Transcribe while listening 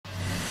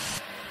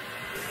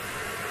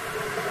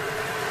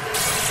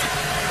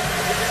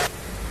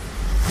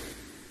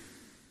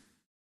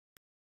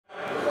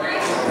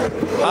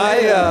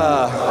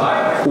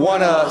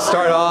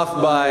start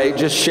off by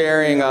just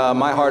sharing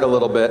my heart a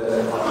little bit.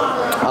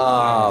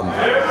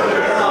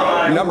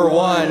 Number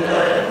one,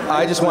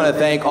 I just want to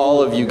thank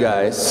all of you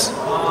guys.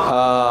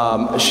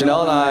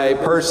 Chanel and I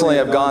personally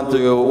have gone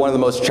through one of the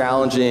most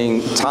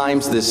challenging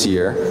times this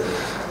year,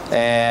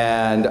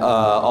 and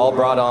all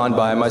brought on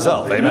by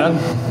myself, amen?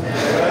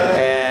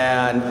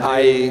 And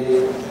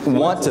I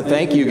want to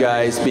thank you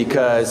guys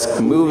because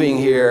moving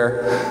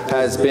here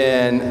has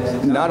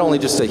been not only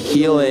just a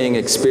healing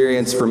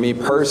experience for me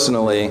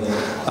personally,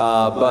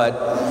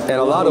 but in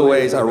a lot of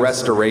ways a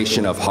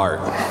restoration of heart.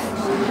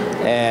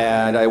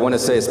 And I want to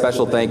say a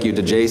special thank you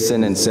to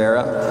Jason and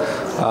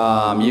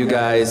Sarah. You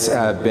guys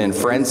have been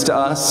friends to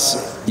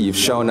us. You've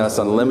shown us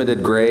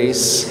unlimited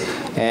grace,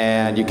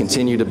 and you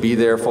continue to be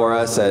there for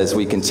us as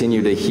we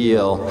continue to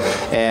heal.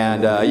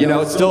 And you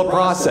know, it's still a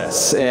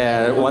process.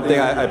 And one thing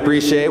I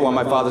appreciate, one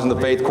of my fathers in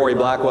the faith, Corey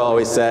Blackwell,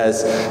 always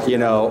says, you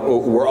know,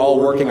 we're all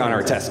working on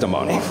our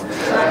testimony.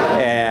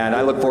 And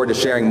I look forward to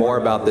sharing more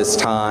about this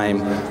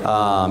time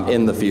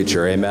in the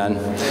future, amen.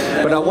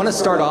 But I want to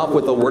start off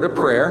with a word of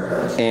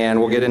prayer, and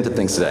we'll get into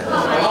things today.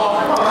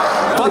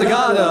 Father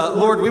God,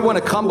 Lord, we want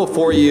to come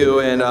before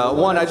you, and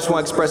one, I just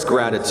want to express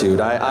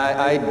gratitude.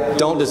 I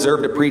don't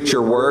deserve to preach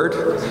your word,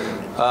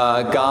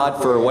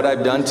 God, for what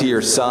I've done to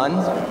your son.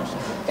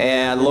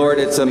 And Lord,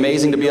 it's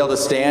amazing to be able to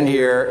stand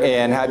here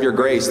and have your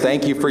grace.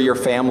 Thank you for your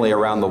family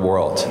around the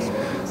world.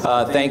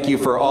 Thank you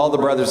for all the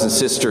brothers and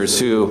sisters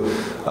who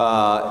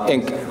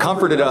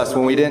comforted us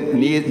when we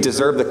didn't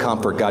deserve the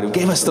comfort, God, who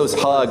gave us those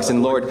hugs.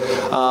 And Lord,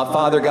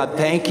 Father God,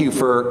 thank you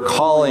for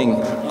calling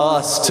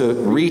us to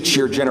reach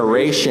your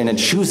generation and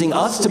choosing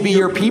us to be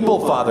your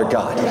people, Father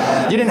God.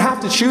 You didn't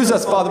have to choose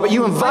us, Father, but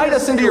you invite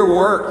us into your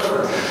work.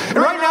 And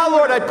right now,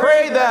 Lord, I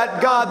pray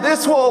that, God,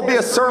 this will be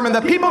a sermon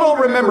that people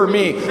don't remember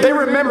me. They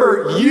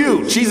remember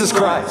you, Jesus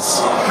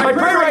Christ. I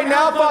pray right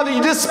now, Father,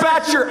 you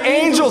dispatch your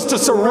angels to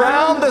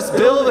surround this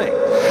building.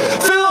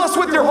 Fill us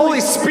with your Holy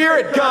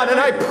Spirit, God, and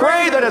I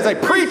pray that as I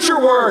preach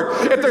your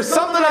word, if there's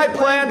something I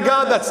planned,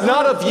 God, that's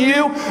not of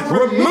you,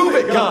 remove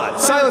it, God.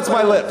 Silence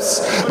my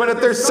lips. But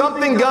if there's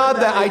something, God,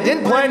 that I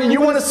didn't plan and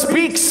you want to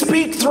speak,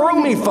 speak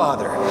through me,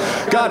 Father.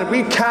 God,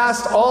 we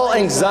cast all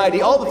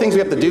anxiety, all the things we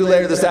have to do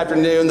later this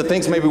afternoon, the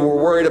things maybe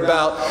we're worried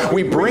about,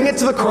 we bring it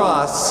to the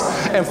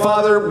cross, and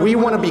Father, we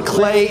want to be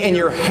clay in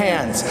your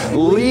hands.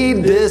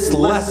 Lead this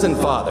lesson,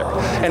 Father,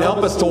 and help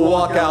us to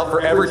walk out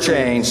forever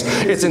changed.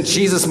 It's in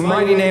Jesus'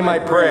 mighty name I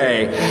pray.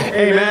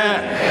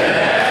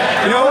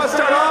 Amen. You know, let's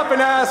start off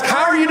and ask,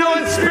 how are you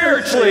doing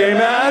spiritually?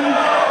 Amen.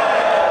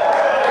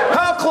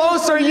 How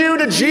close are you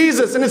to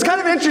Jesus? And it's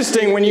kind of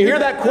interesting when you hear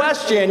that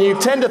question, you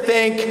tend to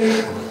think,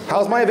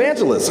 how's my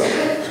evangelism?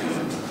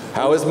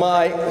 How is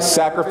my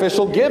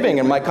sacrificial giving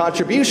and my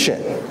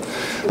contribution?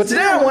 But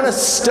today I want to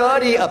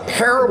study a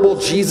parable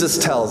Jesus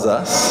tells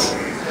us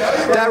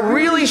that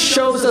really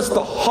shows us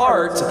the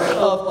heart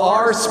of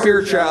our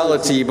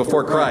spirituality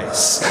before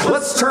Christ.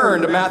 Let's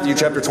turn to Matthew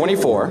chapter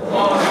 24.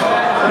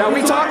 Now,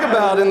 we talk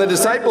about in the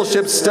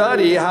discipleship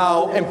study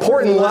how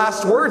important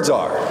last words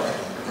are,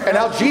 and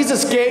how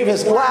Jesus gave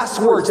his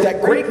last words,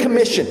 that great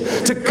commission,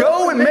 to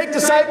go and make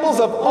disciples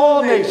of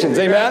all nations.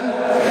 Amen?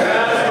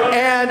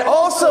 And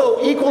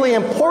also, equally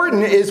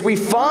important is we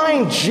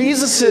find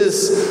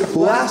Jesus'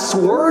 last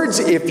words,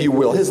 if you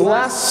will, his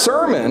last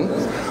sermon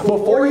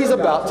before he's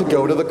about to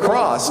go to the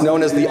cross,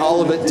 known as the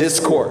Olivet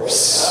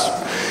Discourse.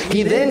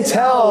 He then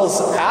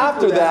tells,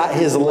 after that,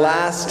 his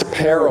last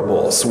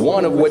parables,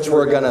 one of which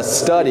we're going to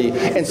study.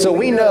 And so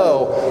we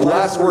know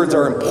last words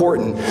are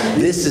important.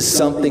 This is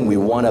something we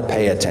want to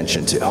pay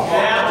attention to.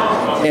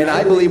 And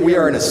I believe we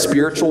are in a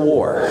spiritual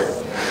war,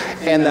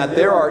 and that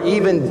there are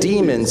even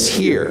demons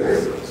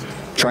here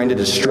trying to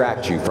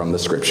distract you from the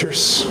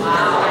scriptures.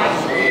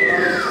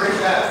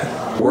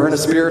 We're in a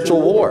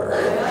spiritual war.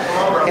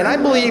 And I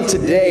believe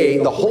today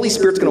the Holy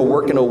Spirit's going to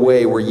work in a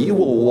way where you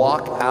will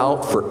walk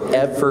out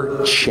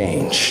forever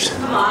changed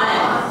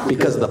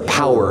because of the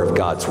power of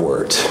God's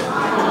word.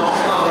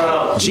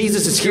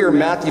 Jesus is here in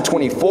Matthew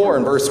 24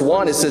 and verse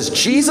 1. It says,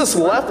 Jesus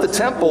left the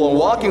temple and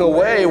walking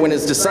away when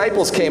his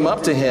disciples came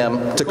up to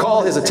him to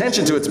call his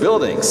attention to its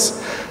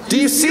buildings. Do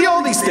you see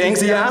all these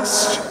things, he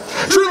asked.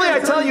 Truly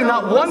I tell you,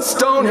 not one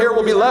stone here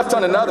will be left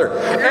on another.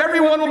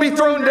 Everyone will be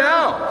thrown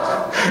down.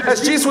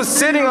 As Jesus was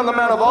sitting on the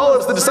Mount of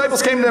Olives, the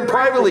disciples came to him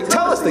privately.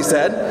 Tell us, they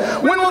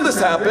said, when will this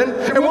happen?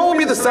 And what will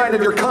be the sign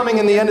of your coming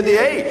in the end of the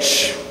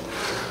age?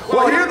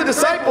 Well, here the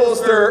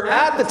disciples, they're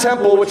at the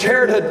temple which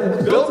Herod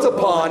had built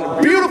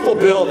upon, beautiful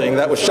building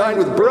that was shined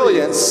with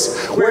brilliance,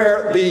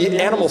 where the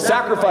animal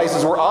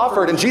sacrifices were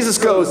offered. And Jesus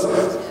goes,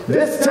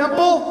 this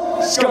temple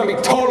is going to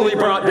be totally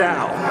brought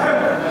down.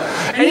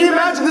 And you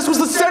imagine this was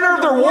the center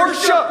of their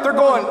worship. They're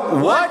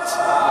going, what?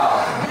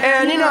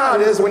 And you know how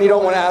it is when you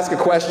don't want to ask a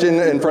question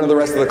in front of the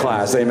rest of the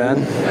class, amen?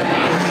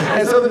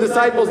 And so the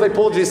disciples, they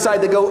pulled Jesus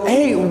aside, they go,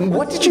 hey,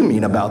 what did you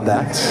mean about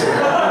that?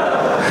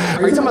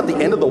 Are you talking about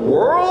the end of the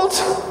world?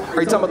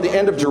 Are you talking about the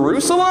end of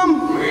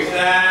Jerusalem?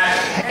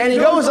 And he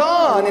goes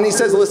on and he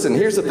says, listen,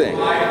 here's the thing.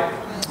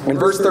 In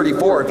verse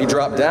 34, if you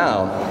drop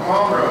down,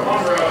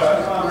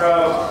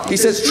 He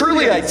says,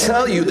 truly I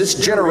tell you, this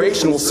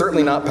generation will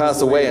certainly not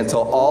pass away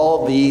until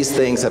all these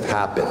things have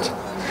happened.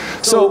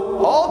 So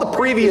all the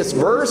previous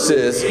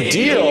verses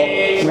deal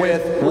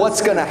with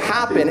what's going to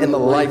happen in the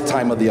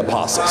lifetime of the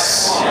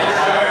apostles.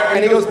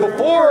 And he goes,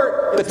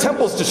 before the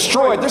temple's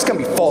destroyed, there's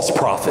going to be false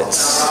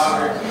prophets.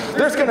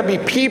 There's going to be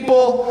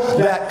people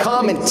that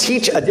come and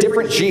teach a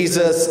different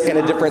Jesus in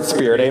a different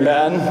spirit,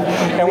 amen?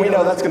 And we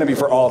know that's going to be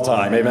for all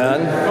time,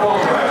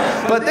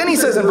 amen? But then he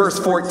says in verse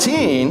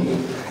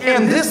 14,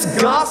 and this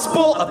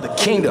gospel of the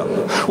kingdom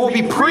will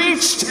be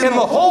preached in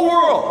the whole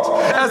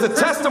world as a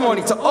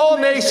testimony to all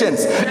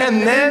nations,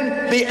 and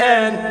then the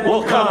end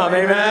will come,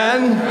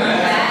 amen?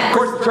 Of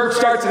course, the church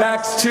starts in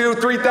Acts 2,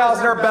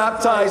 3,000 are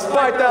baptized,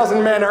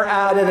 5,000 men are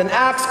added, and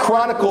Acts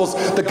chronicles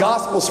the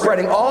gospel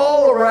spreading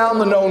all around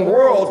the known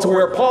world to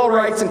where Paul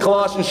writes in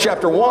Colossians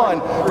chapter 1,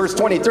 verse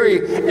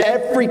 23,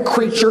 every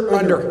creature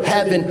under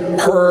heaven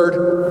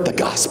heard the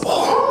gospel.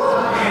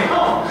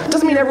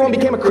 Doesn't mean everyone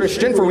became a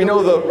Christian, for we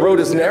know the road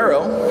is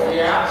narrow.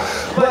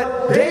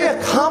 But they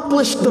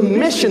accomplished the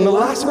mission, the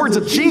last words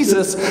of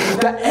Jesus,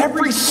 that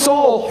every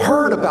soul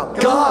heard about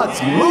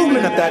God's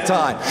movement at that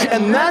time.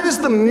 And that is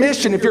the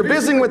mission, if you're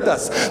visiting with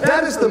us,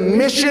 that is the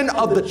mission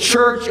of the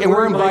church, and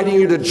we're inviting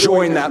you to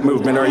join that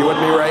movement. Are you with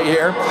me right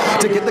here?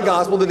 To get the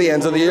gospel to the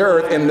ends of the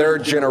earth in their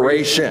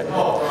generation.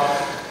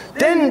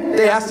 Then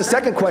they asked the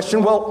second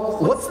question, well,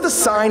 what's the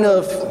sign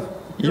of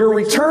your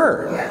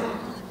return?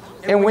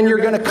 And when you're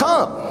going to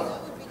come?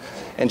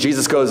 And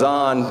Jesus goes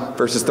on,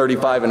 verses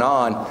 35 and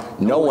on,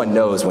 no one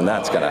knows when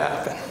that's going to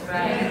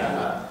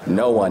happen.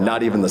 No one,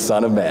 not even the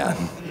Son of Man.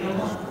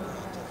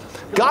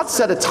 God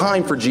set a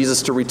time for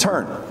Jesus to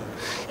return.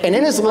 And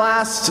in his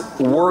last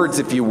words,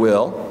 if you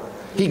will,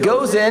 he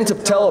goes in to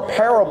tell a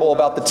parable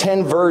about the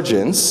 10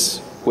 virgins,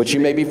 which you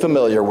may be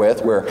familiar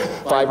with, where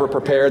 5 were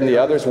prepared and the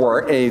others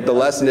weren't. And the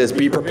lesson is,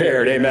 be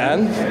prepared,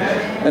 amen?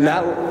 And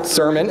that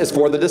sermon is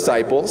for the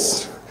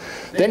disciples.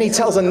 Then he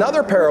tells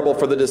another parable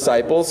for the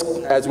disciples,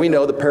 as we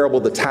know, the parable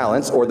of the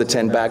talents, or the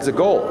 10 bags of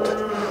gold.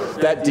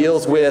 That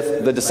deals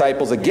with the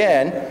disciples,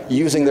 again,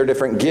 using their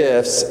different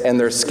gifts and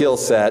their skill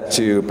set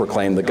to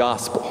proclaim the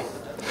gospel.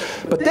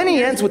 But then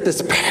he ends with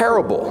this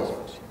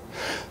parable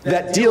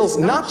that deals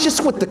not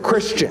just with the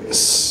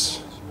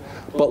Christians,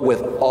 but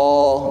with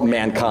all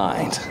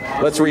mankind.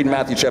 Let's read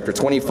Matthew chapter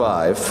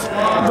 25,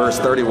 verse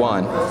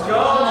 31.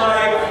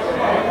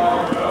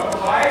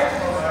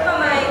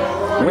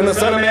 When the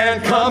Son of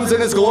Man comes in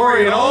his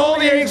glory and all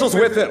the angels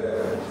with him,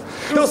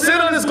 he'll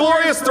sit on his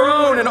glorious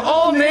throne, and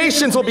all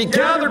nations will be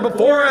gathered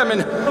before him,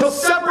 and he'll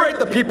separate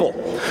the people,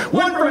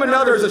 one from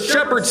another, as a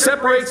shepherd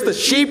separates the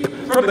sheep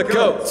from the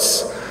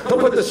goats. He'll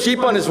put the sheep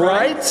on his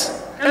right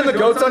and the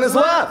goats on his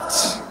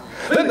left.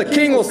 Then the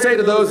king will say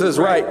to those at his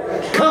right,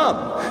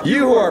 come, you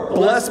who are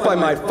blessed by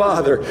my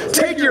Father,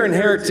 take your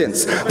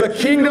inheritance, the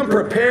kingdom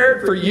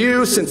prepared for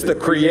you since the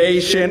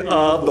creation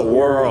of the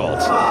world.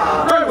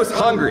 For I was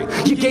hungry,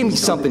 you gave me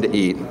something to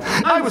eat.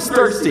 I was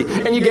thirsty,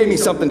 and you gave me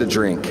something to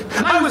drink.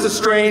 I was a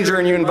stranger,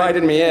 and you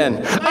invited me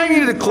in. I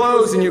needed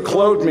clothes, and you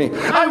clothed me.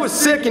 I was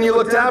sick, and you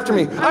looked after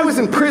me. I was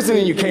in prison,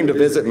 and you came to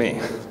visit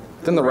me.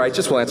 Then the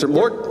righteous will answer,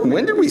 Lord,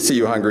 when did we see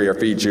you hungry or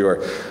feed you,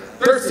 or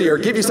thirsty, or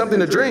give you something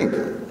to drink?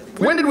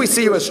 When did we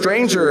see you a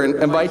stranger and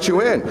invite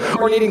you in,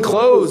 or needing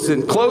clothes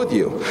and clothe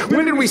you?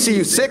 When did we see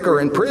you sick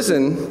or in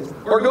prison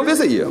or go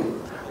visit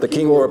you? The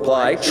king will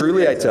reply,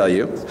 truly I tell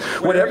you,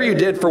 whatever you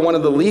did for one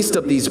of the least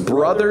of these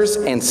brothers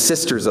and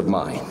sisters of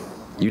mine,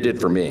 you did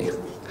for me.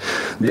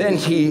 Then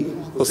he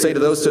will say to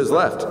those to his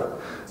left,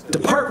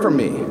 depart from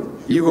me,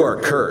 you who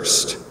are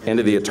cursed,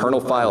 into the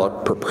eternal fire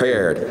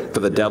prepared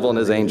for the devil and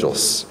his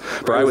angels.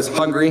 For I was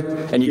hungry,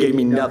 and you gave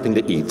me nothing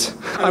to eat.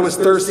 I was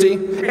thirsty,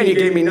 and you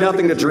gave me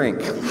nothing to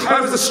drink.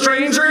 I was a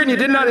stranger, and you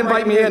did not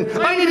invite me in.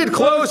 I needed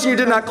clothes, and you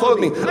did not clothe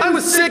me. I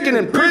was sick and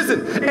in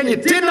prison, and you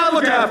did not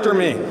look after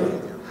me.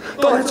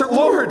 They'll answer,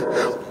 Lord,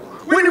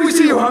 when did we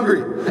see you hungry?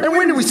 And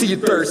when did we see you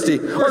thirsty,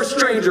 or a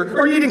stranger,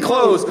 or needing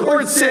clothes,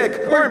 or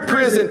sick, or in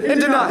prison,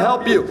 and did not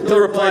help you? They'll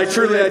reply,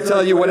 truly I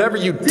tell you, whatever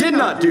you did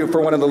not do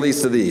for one of the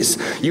least of these,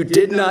 you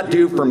did not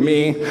do for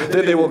me,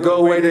 then they will go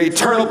away to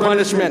eternal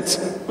punishment,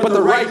 but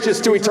the righteous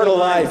to eternal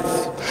life.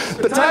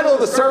 The title of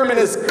the sermon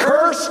is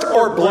Cursed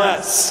or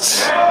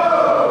Blessed?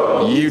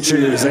 You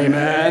choose,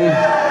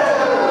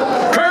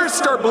 amen?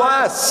 Cursed or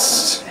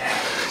blessed?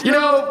 You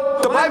know,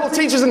 the Bible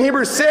teaches in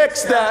Hebrews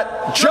 6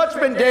 that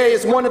Judgment Day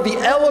is one of the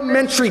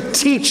elementary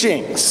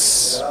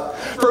teachings.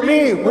 For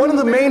me, one of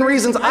the main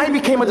reasons I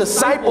became a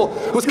disciple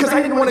was because I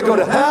didn't want to go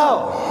to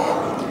hell.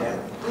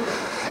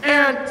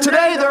 And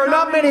today there are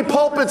not many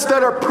pulpits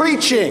that are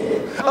preaching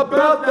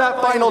about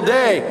that final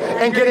day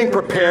and getting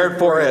prepared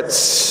for it.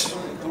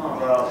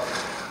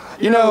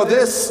 You know,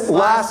 this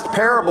last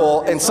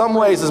parable in some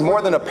ways is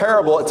more than a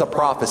parable, it's a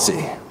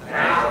prophecy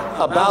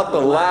about the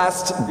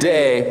last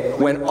day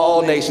when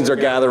all nations are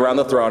gathered around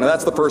the throne. And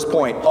that's the first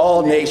point.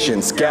 All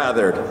nations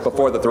gathered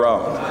before the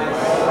throne.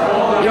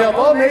 You know, if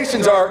all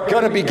nations are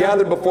going to be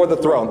gathered before the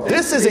throne,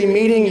 this is a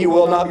meeting you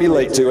will not be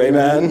late to,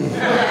 amen?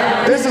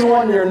 This is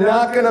one you're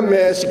not going to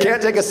miss. You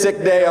can't take a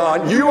sick day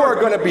on. You are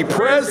going to be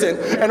present,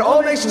 and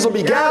all nations will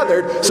be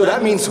gathered, so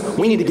that means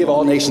we need to give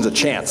all nations a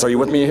chance. Are you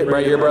with me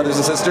right here, brothers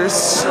and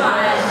sisters?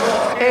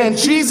 And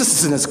Jesus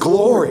is in his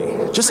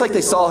glory, just like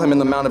they saw him in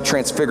the Mount of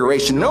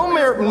Transfiguration, no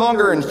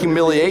longer in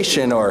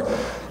humiliation or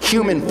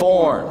human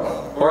form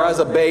or as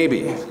a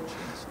baby,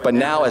 but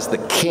now as the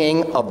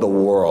King of the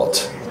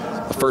world.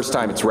 The first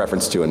time it's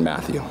referenced to in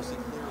Matthew.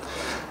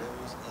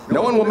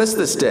 No one will miss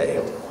this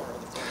day.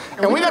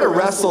 And we got to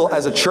wrestle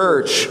as a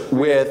church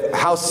with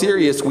how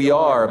serious we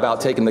are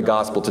about taking the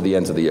gospel to the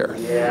ends of the earth.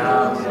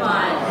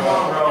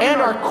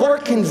 And our core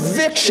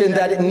conviction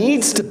that it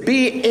needs to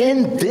be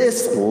in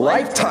this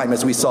lifetime,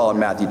 as we saw in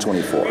Matthew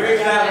 24.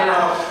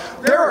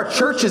 There are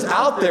churches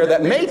out there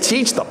that may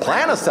teach the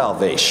plan of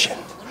salvation,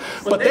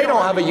 but they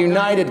don't have a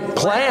united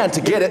plan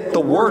to get the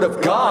word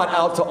of God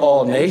out to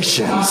all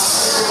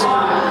nations.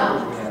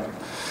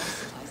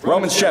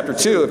 Romans chapter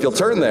 2, if you'll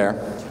turn there.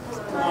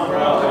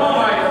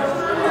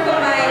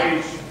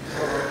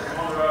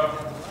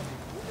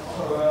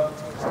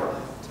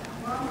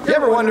 You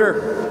ever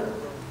wonder,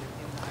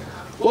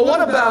 well,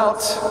 what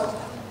about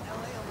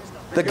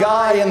the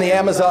guy in the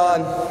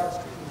Amazon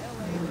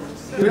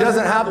who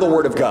doesn't have the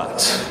Word of God?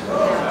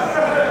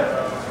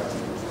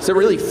 Is it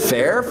really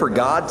fair for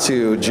God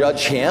to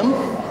judge him?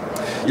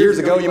 Years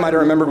ago, you might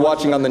have remembered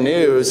watching on the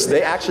news,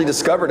 they actually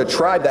discovered a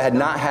tribe that had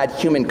not had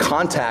human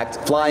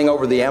contact flying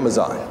over the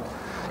Amazon.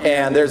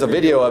 And there's a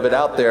video of it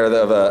out there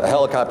of a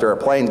helicopter or a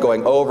plane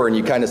going over, and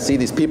you kind of see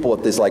these people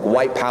with this like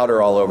white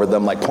powder all over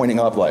them, like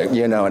pointing up, like,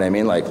 you know what I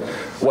mean? Like,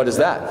 what is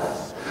that?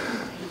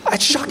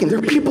 It's shocking. There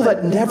are people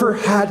that never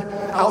had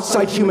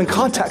outside human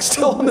contact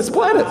still on this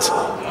planet.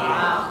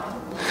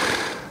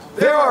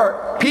 There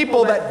are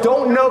people that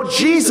don't know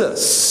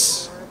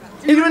Jesus,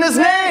 even his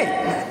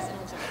name.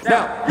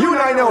 Now, you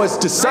and I know as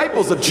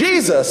disciples of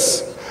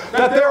Jesus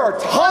that there are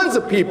tons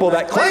of people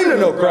that claim to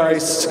know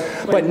Christ,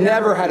 but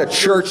never had a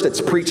church that's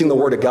preaching the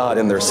Word of God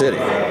in their city.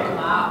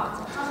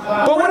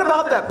 But what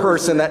about that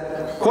person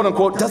that, quote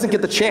unquote, doesn't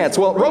get the chance?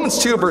 Well, Romans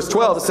 2, verse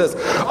 12, it says,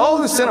 all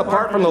who sin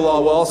apart from the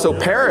law will also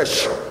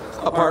perish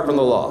apart from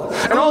the law.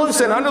 And all who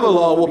sin under the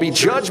law will be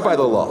judged by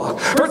the law.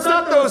 For it's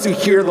not those who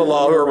hear the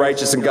law who are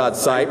righteous in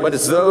God's sight, but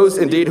it's those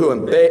indeed who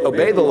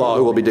obey the law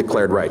who will be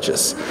declared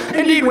righteous.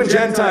 Indeed, when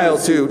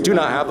Gentiles who do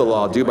not have the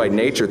law do by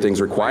nature things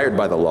required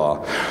by the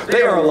law,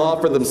 they are a law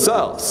for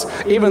themselves,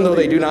 even though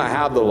they do not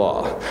have the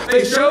law.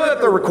 They show that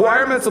the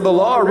requirements of the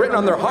law are written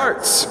on their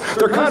hearts,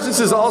 their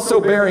consciences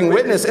also bearing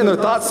witness, and their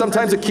thoughts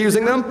sometimes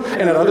accusing them,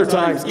 and at other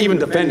times even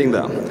defending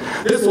them.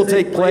 This will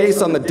take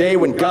place on the day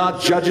when God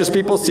judges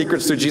people's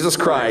secrets through Jesus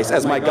Christ,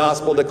 as my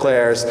gospel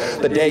declares,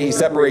 the day he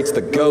separates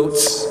the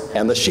goats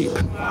and the sheep.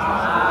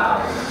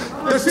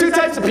 There's two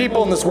types of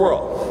people in this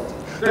world.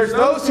 There's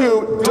those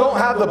who don't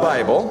have the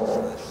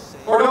Bible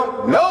or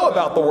don't know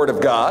about the Word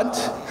of God,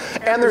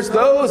 and there's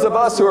those of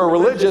us who are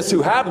religious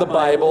who have the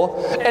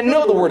Bible and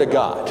know the Word of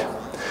God.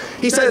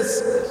 He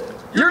says,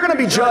 you're going to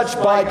be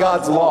judged by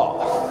God's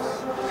law.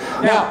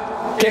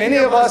 Now, can any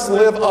of us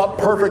live up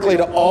perfectly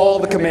to all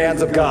the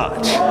commands of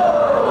God?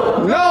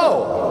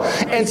 No.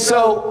 And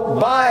so,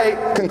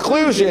 by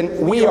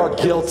conclusion, we are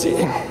guilty.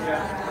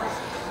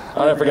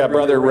 I never forget,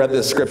 brother read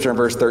this scripture in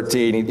verse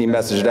 13. He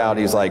messaged it out.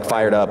 He's like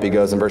fired up. He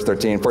goes in verse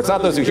 13, for it's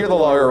not those who hear the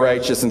law who are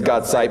righteous in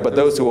God's sight, but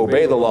those who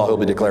obey the law who will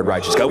be declared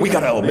righteous. God, we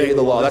got to obey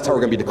the law. That's how we're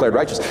going to be declared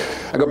righteous.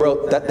 I go,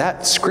 bro,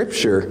 that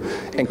scripture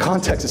in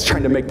context is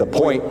trying to make the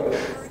point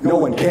no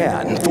one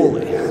can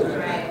fully.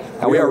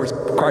 And we are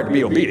required to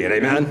be obedient,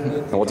 amen?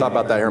 And we'll talk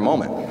about that here in a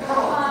moment.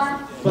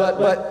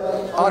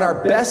 But on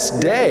our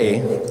best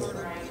day,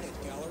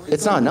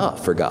 it's not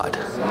enough for God.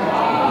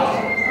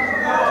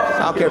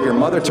 I don't care if you're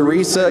Mother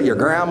Teresa, your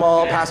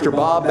grandma, Pastor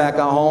Bob back at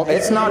home.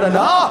 It's not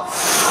enough.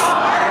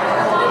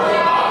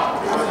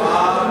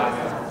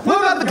 What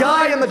about the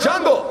guy in the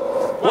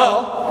jungle?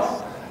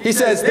 Well, he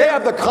says they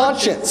have the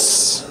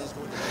conscience.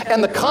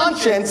 And the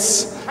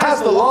conscience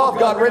has the law of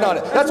God written on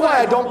it. That's why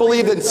I don't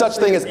believe in such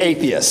thing as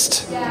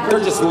atheists. They're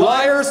just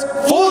liars,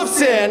 full of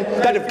sin,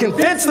 that have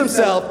convinced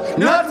themselves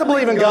not to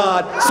believe in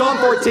God. Psalm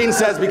 14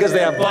 says because they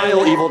have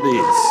vile, evil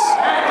deeds.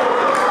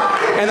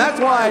 And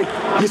that's why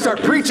you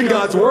start preaching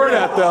God's word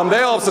at them,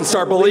 they all of a sudden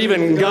start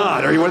believing in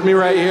God. Are you with me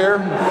right here?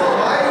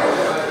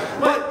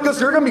 But because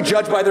they're going to be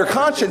judged by their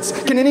conscience.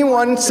 Can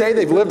anyone say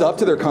they've lived up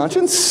to their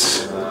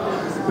conscience?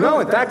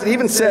 No, in fact, it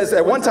even says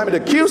at one time it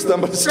accused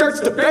them, but it starts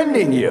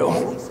defending you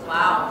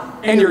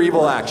and your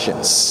evil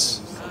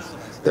actions.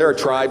 There are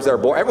tribes that are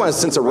born. Everyone has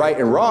a sense of right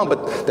and wrong,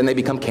 but then they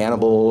become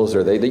cannibals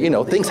or they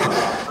things,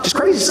 just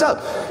crazy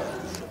stuff.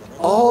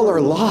 All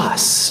are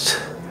lost.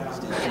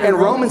 And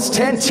Romans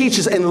 10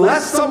 teaches,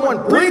 unless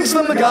someone brings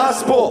them the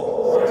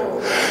gospel,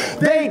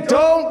 they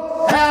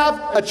don't have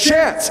a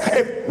chance.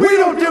 If we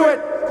don't do it,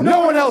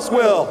 no one else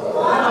will.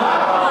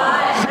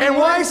 And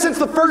why, since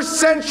the first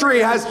century,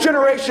 has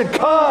generation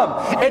come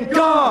and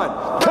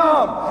gone,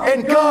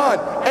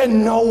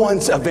 and no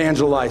one's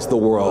evangelized the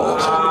world?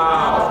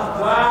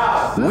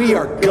 We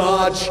are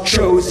God's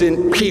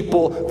chosen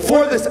people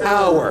for this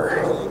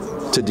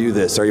hour to do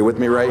this. Are you with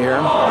me right here?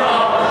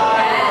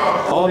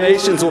 All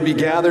nations will be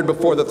gathered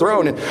before the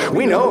throne. And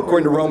we know,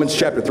 according to Romans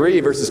chapter 3,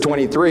 verses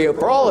 23,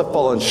 for all have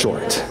fallen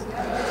short.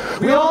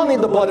 We all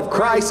need the blood of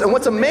Christ. And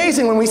what's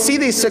amazing when we see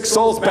these 6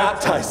 souls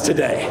baptized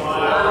today,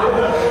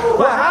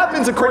 what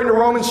happens according to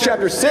Romans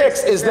chapter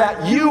 6 is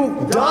that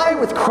you die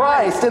with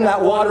Christ in that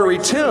watery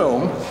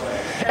tomb.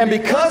 And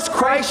because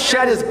Christ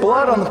shed his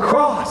blood on the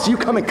cross, you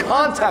come in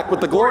contact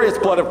with the glorious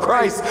blood of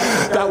Christ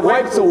that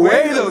wipes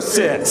away those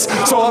sins.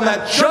 So on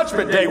that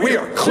judgment day, we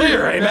are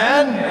clear,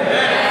 amen?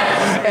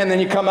 And then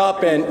you come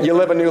up and you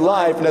live a new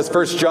life. And as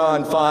 1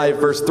 John 5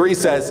 verse 3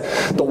 says,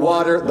 the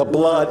water, the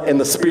blood, and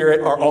the Spirit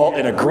are all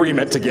in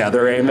agreement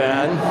together,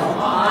 amen?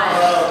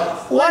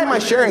 Why am I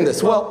sharing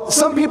this? Well,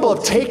 some people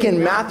have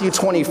taken Matthew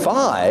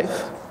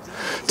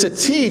 25 to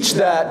teach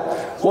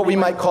that what we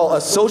might call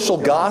a social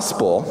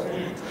gospel,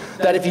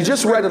 that if you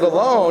just read it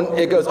alone,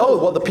 it goes,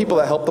 oh, well, the people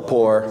that help the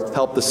poor,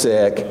 help the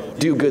sick,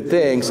 do good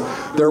things,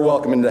 they're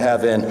welcome into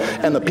heaven.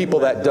 And the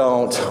people that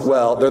don't,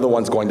 well, they're the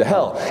ones going to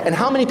hell. And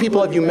how many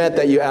people have you met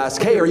that you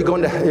ask, hey, are you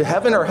going to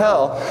heaven or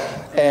hell?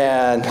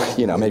 And,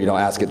 you know, maybe don't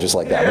ask it just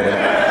like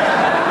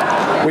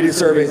that. But we do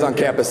surveys on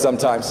campus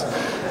sometimes.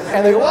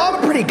 And they go, well,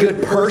 I'm a pretty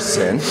good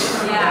person.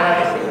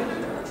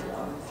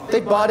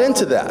 They bought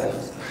into that.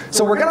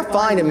 So we're going to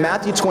find in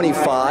Matthew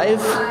 25,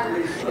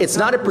 it's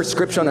not a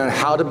prescription on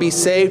how to be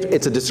saved,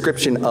 it's a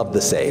description of the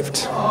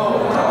saved.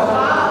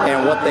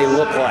 And what they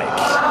look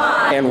like,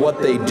 and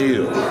what they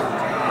do.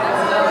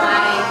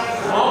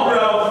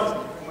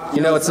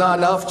 You know, it's not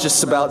enough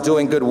just about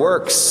doing good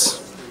works.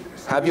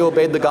 Have you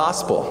obeyed the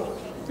gospel?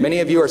 Many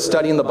of you are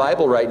studying the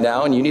Bible right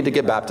now, and you need to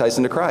get baptized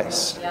into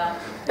Christ.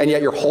 And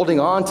yet you're holding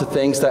on to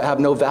things that have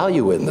no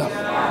value in them.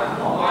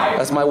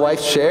 As my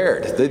wife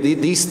shared,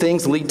 these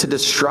things lead to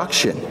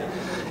destruction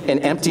and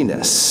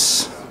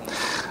emptiness.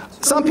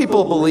 Some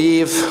people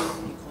believe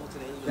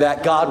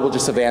that God will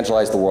just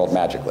evangelize the world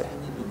magically.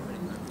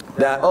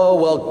 That,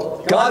 oh,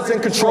 well, God's in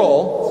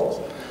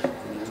control.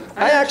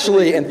 I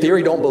actually, in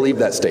theory, don't believe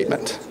that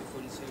statement.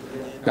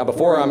 Now,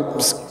 before I'm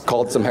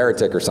called some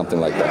heretic or something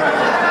like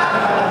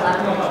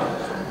that.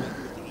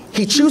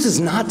 He chooses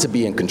not to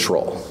be in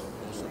control.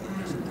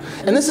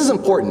 And this is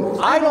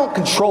important. I don't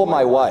control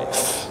my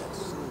wife.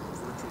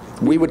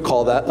 We would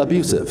call that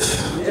abusive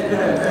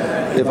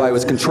if I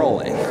was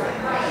controlling.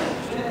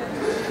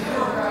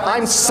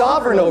 I'm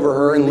sovereign over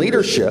her in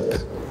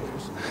leadership.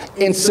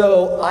 And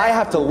so I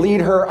have to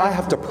lead her, I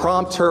have to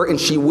prompt her, and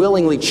she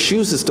willingly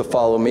chooses to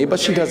follow me, but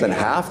she doesn't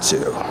have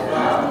to.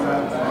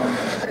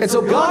 And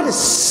so God is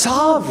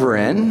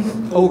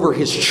sovereign over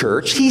his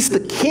church. He's the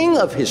king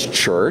of his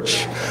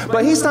church,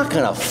 but he's not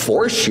going to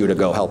force you to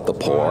go help the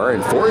poor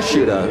and force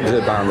you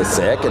to bound the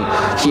sick and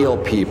heal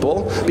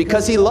people,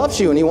 because he loves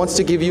you and he wants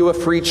to give you a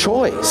free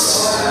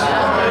choice.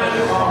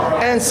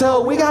 And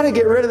so we got to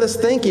get rid of this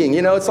thinking.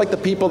 You know, it's like the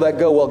people that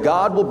go, well,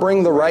 God will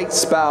bring the right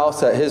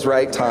spouse at his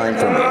right time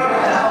for me.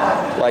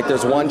 Like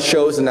there's one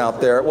chosen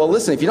out there. Well,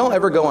 listen, if you don't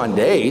ever go on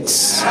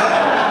dates,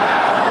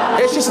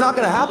 it's just not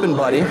going to happen,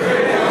 buddy.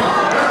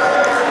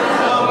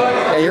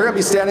 And you're going to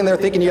be standing there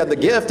thinking you had the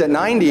gift at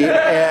 90,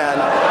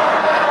 and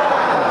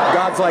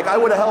God's like, I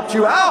would have helped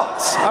you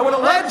out. I would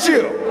have led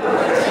you.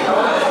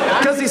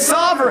 Because he's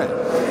sovereign.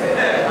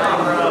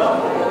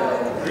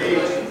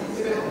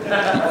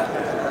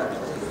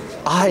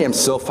 I am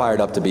so fired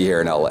up to be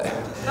here in LA.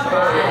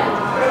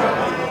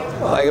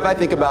 Like, if I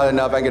think about it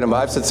enough,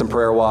 I've said some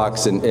prayer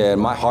walks, and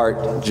my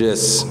heart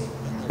just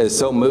is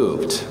so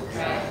moved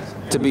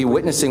to be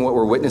witnessing what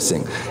we're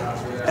witnessing.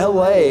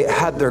 LA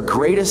had their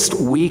greatest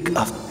week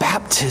of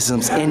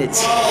baptisms in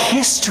its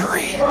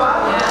history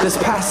this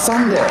past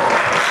Sunday,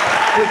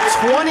 with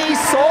 20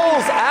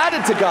 souls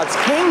added to God's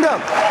kingdom,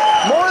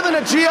 more than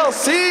a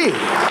GLC.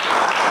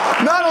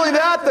 Not only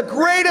that, the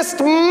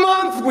greatest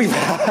month we've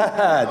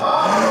had,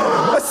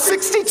 a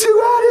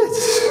 62 added.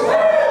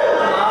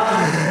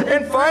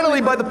 And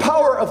finally, by the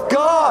power of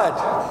God,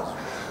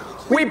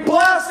 we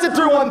blasted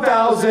through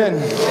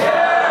 1,000.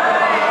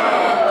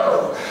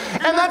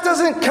 And that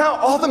doesn't count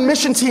all the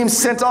mission teams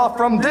sent off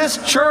from this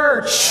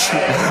church.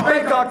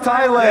 Bangkok,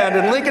 Thailand,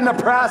 and Lincoln,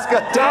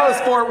 Nebraska, Dallas,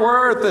 Fort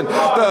Worth, and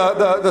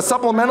the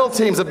supplemental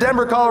teams of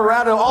Denver,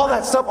 Colorado, all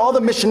that stuff, all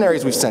the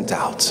missionaries we've sent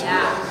out.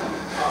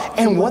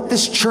 And what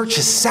this church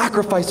has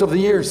sacrificed over the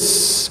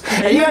years.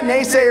 And you got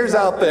naysayers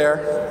out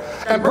there,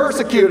 and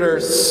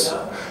persecutors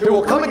who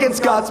will come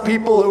against God's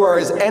people who are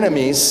his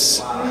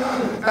enemies.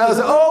 As,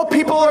 oh,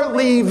 people are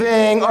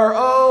leaving, or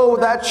oh,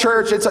 that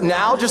church, it's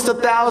now just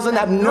 1,000,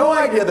 have no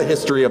idea the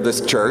history of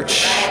this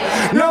church,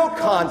 no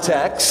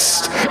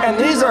context, and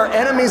these are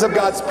enemies of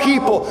God's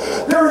people.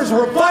 There is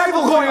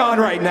revival going on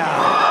right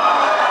now.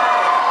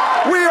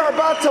 We are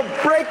about to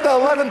break the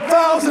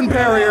 11,000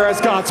 barrier as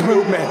God's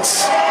movement.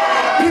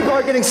 People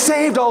are getting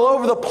saved all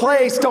over the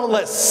place. Don't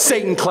let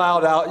Satan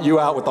cloud you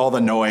out with all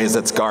the noise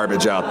that's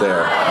garbage out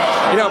there.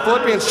 You know,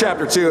 Philippians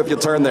chapter 2, if you'll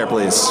turn there,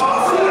 please.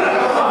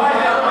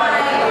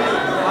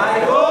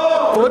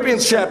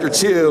 Philippians chapter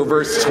 2,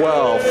 verse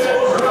 12.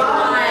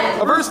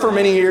 A verse for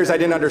many years I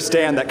didn't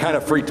understand that kind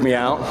of freaked me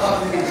out.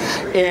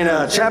 In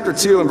chapter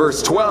 2 and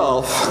verse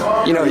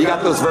 12, you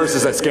got those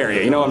verses that scare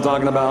you. You know what I'm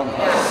talking about?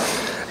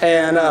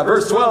 And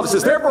verse 12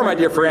 says, "Therefore, my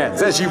dear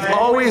friends, as you've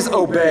always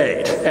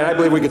obeyed," and I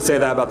believe we could say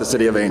that about the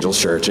City of Angels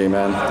Church,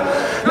 amen,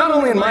 "not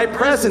only in my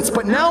presence,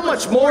 but now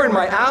much more in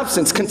my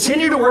absence,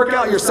 continue to work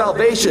out your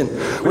salvation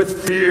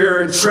with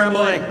fear and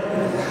trembling.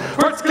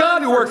 For it's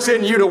God who works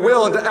in you to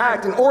will and to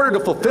act in order to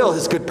fulfill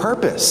his good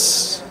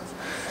purpose."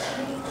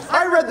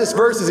 I read this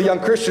verse as a young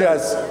Christian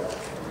as,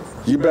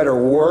 you better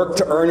work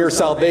to earn your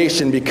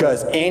salvation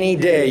because any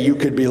day you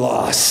could be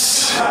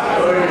lost.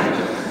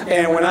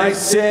 And when I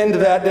sinned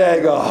that day, I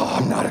go, oh,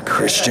 I'm not a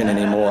Christian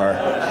anymore.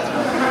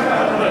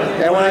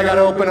 And when I got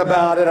open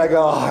about it, I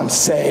go, oh, I'm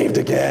saved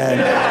again.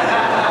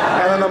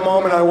 And then the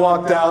moment I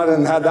walked out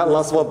and had that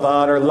lustful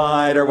thought or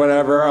lied or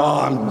whatever,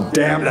 oh, I'm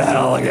damned to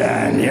hell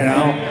again,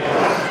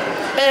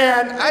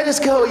 And I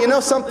just go,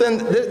 something,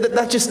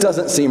 that just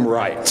doesn't seem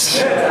right.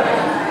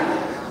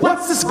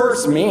 What's this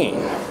verse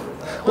mean?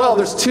 Well,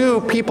 there's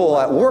two people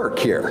at work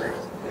here.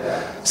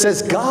 It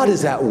says God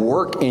is at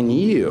work in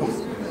you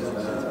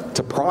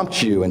to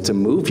prompt you and to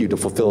move you to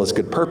fulfill his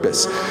good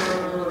purpose.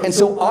 And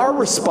so our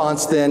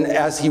response then,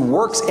 as he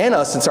works in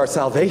us, since our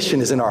salvation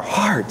is in our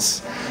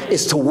hearts,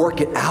 is to work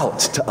it out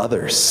to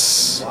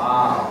others.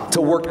 Wow. To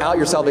work out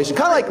your salvation.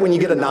 Kind of like when you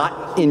get a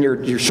knot in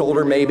your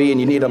shoulder maybe and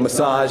you need a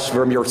massage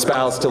from your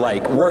spouse to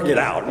work it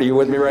out. Are you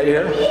with me right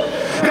here?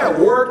 You got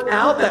to work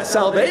out that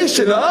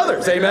salvation to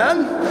others.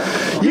 Amen?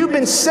 You've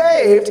been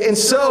saved, and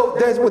so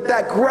with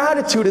that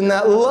gratitude and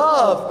that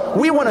love,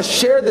 we want to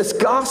share this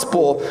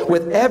gospel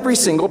with every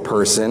single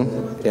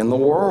person in the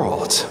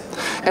world.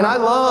 And I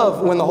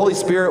love when the Holy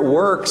Spirit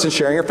works in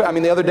sharing your faith.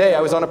 The other day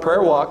I was on a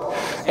prayer walk,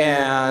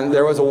 and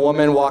there was a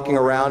woman walking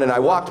around, and I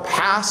walked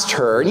past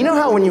her. And you know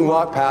how when you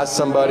walk past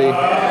somebody,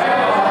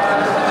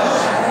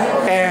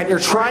 and you're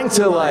trying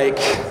to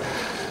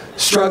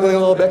struggling a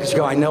little bit because you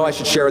go, I know I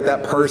should share with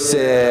that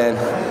person.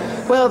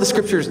 Well, the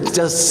scripture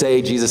does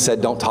say, Jesus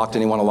said, don't talk to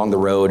anyone along the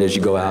road as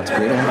you go out to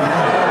greet them.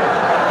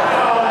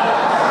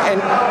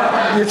 And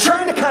you're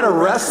trying to kind of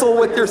wrestle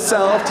with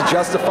yourself to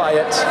justify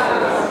it.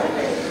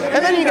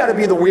 And then you got to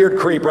be the weird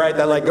creep, right?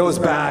 That goes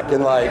back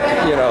and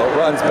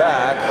runs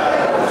back.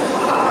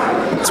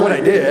 That's what I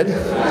did.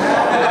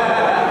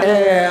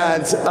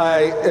 And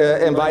I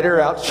invited her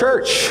out to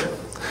church.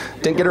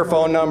 Didn't get her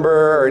phone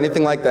number or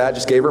anything like that.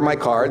 Just gave her my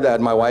card that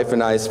had my wife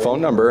and I's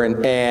phone number,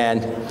 and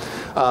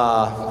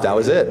that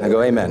was it. I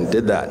go, amen.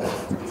 Did that.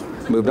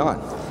 Moved on.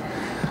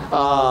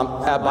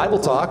 At Bible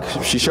Talk,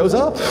 she shows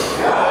up.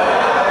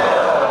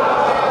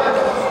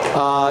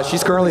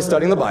 She's currently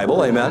studying the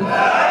Bible. Amen.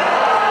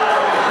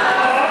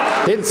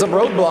 Hitting some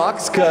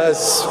roadblocks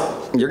because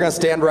you're going to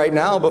stand right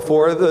now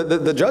before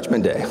the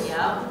judgment day.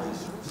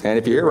 And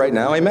if you're here right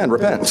now, amen.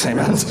 Repent.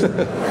 Amen.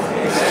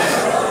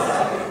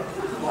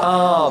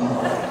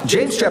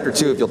 James chapter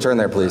 2, if you'll turn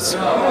there, please.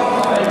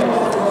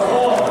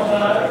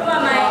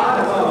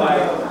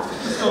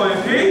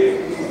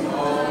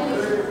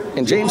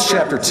 In James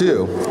chapter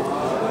 2,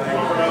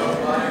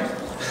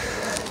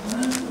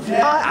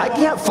 I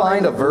can't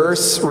find a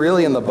verse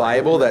really in the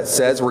Bible that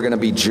says we're going to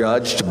be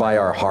judged by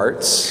our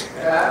hearts.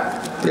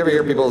 You ever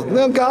hear people,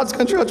 no, God's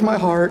going to judge my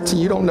heart.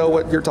 You don't know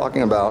what you're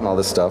talking about and all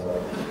this stuff.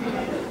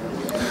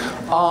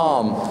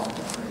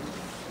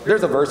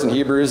 There's a verse in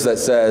Hebrews that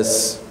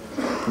says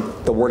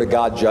the Word of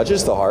God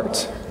judges the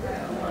heart,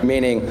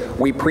 meaning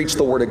we preach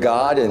the Word of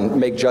God and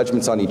make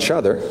judgments on each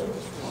other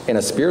in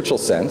a spiritual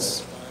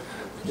sense,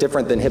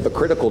 different than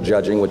hypocritical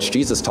judging, which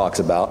Jesus talks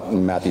about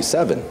in Matthew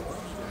 7.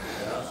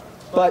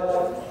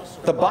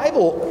 But the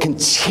Bible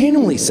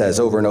continually says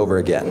over and over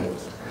again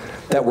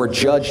that we're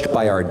judged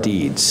by our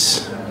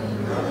deeds.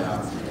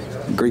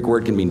 The Greek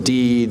word can mean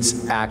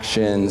deeds,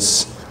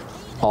 actions,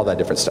 all that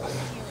different stuff.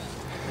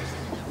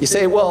 You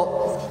say,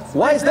 well,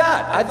 why is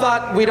that? I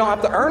thought we don't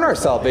have to earn our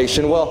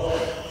salvation. Well,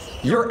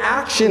 your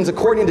actions,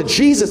 according to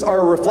Jesus, are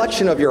a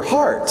reflection of your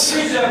heart.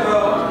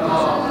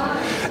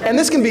 And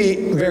this can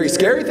be a very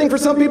scary thing for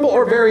some people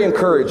or very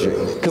encouraging,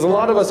 because a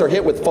lot of us are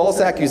hit with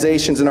false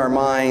accusations in our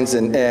minds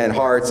and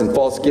hearts and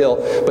false guilt,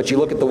 but you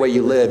look at the way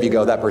you live, you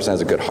go, that person has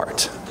a good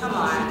heart. Come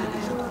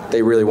on.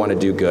 They really want to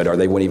do good, or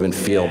they wouldn't even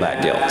feel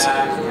that guilt.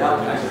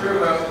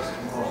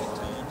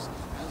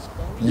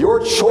 Your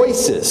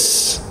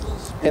choices,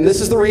 and this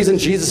is the reason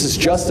Jesus is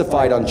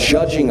justified on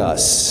judging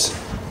us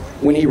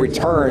when he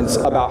returns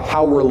about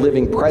how we're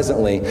living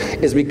presently,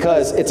 is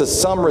because it's a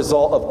sum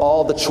result of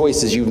all the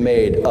choices you've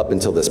made up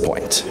until this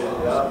point.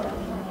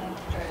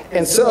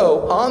 And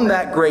so, on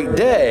that great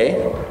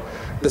day,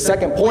 the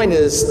second point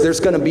is there's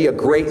going to be a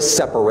great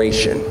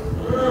separation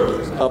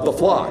of the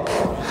flock.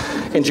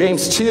 In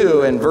James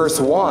 2 and verse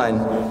 1,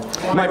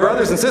 my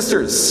brothers and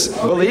sisters,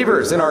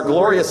 believers in our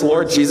glorious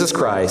Lord Jesus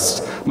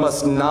Christ,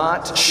 must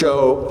not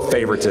show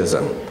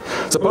favoritism.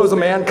 Suppose a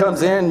man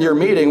comes in your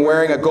meeting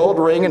wearing a gold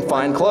ring and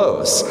fine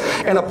clothes,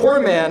 and a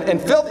poor man in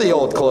filthy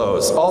old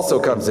clothes also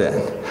comes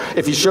in.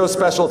 If you show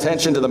special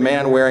attention to the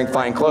man wearing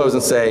fine clothes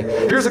and say,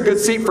 here's a good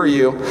seat for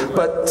you,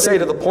 but say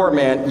to the poor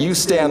man, you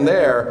stand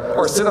there,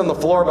 or sit on the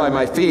floor by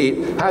my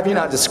feet, have you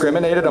not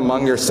discriminated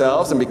among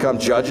yourselves and become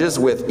judges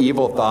with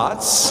evil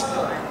thoughts?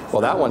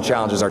 Well, that one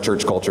challenges our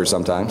church culture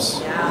sometimes.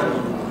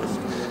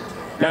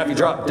 Now, if you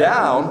drop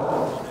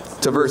down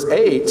to verse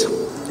 8,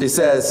 he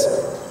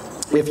says,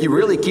 if you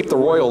really keep the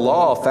royal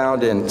law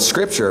found in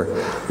Scripture,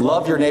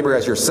 love your neighbor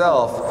as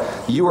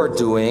yourself, you are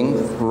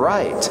doing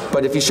right.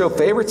 But if you show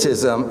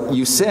favoritism,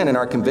 you sin and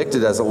are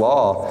convicted as a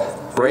law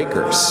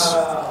breakers.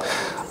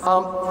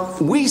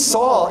 We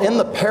saw in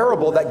the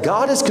parable that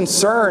God is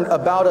concerned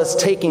about us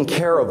taking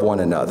care of one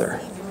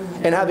another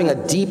and having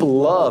a deep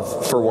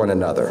love for one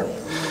another.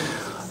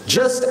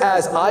 Just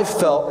as I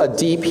felt a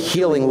deep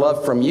healing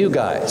love from you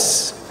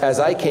guys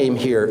as I came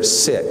here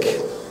sick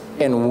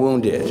and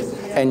wounded,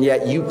 and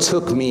yet you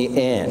took me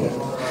in.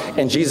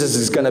 And Jesus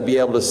is going to be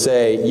able to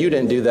say, you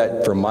didn't do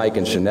that for Mike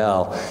and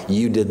Chanel,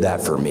 you did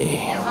that for me.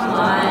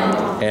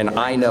 And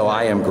I know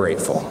I am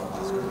grateful,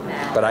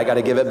 but I got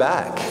to give it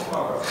back.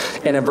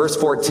 And in verse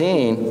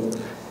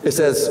 14, it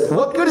says,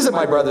 what good is it,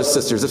 my brothers and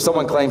sisters, if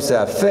someone claims to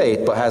have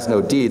faith but has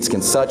no deeds?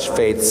 Can such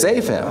faith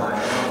save him?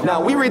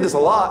 Now, we read this a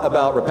lot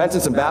about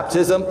repentance and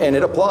baptism, and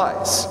it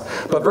applies.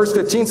 But verse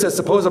 15 says,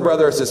 suppose a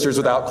brother or sister is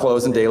without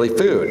clothes and daily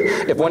food.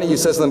 If one of you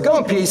says to them, go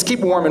in peace,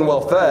 keep warm and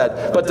well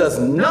fed, but does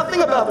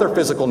nothing about their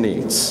physical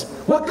needs,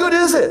 what good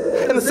is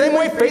it? In the same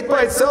way, faith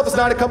by itself is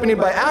not accompanied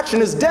by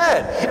action is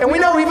dead. And we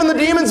know even the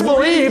demons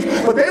believe,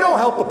 but they don't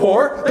help the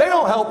poor. They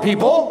don't help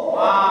people.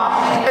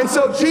 And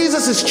so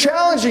Jesus is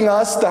challenging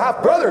us, the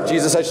half-brother of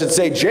Jesus, I should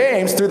say,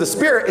 James, through the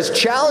Spirit, is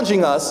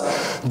challenging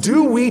us,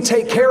 do we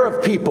take care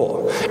of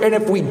people? And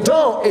if we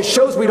don't, it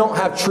shows we don't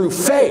have true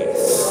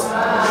faith.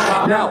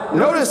 Now,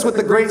 notice with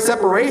the great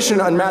separation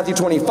on Matthew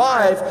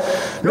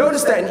 25,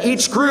 notice that in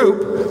each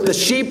group, the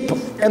sheep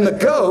and the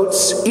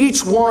goats,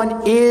 each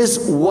one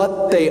is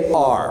what they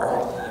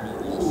are.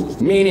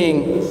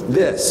 Meaning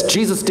this,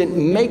 Jesus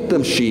didn't make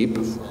them sheep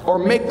or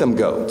make them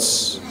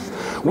goats.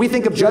 We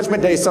think of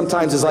Judgment Day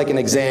sometimes as like an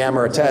exam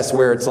or a test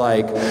where it's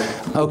like,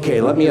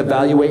 okay, let me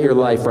evaluate your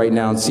life right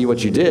now and see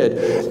what you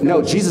did.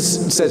 No,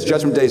 Jesus says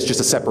Judgment Day is just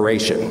a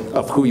separation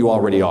of who you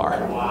already are.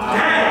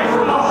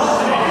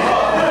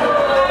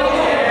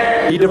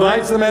 He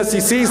divides them as he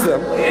sees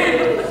them,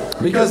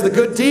 because the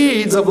good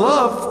deeds of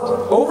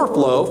love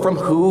overflow from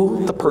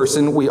who the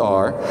person we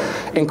are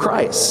in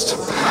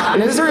Christ.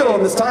 In Israel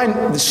in this time,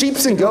 the sheep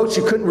and goats,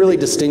 you couldn't really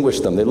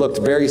distinguish them. They looked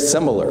very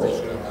similar,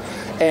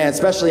 and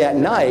especially at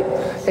night.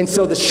 And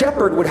so the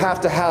shepherd would have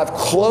to have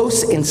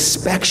close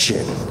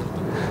inspection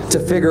to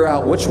figure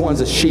out which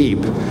one's a sheep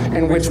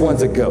and which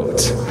one's a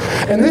goat.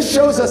 And this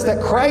shows us that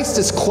Christ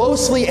is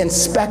closely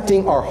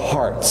inspecting our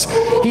hearts.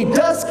 He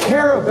does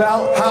care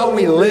about how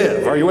we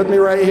live. Are you with me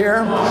right here?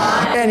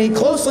 And he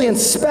closely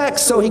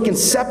inspects so he can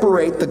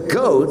separate the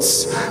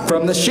goats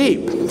from the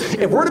sheep.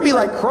 If we're to be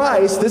like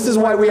Christ, this is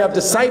why we have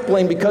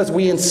discipling, because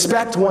we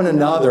inspect one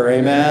another.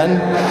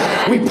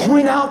 Amen? We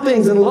point out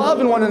things and love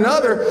in one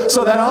another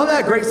so that on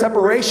that great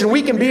separation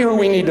we can be who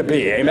we need to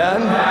be.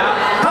 Amen?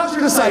 How's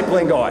your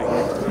discipling going?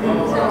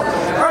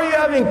 Are you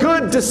having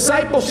good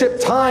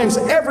discipleship times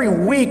every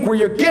week where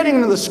you're getting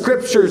into the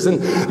scriptures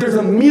and there's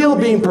a meal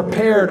being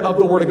prepared of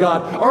the Word of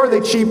God? Or are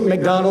they cheap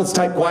McDonald's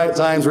type quiet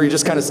times where you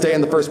just kind of stay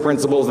in the first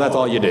principles and that's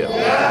all you do?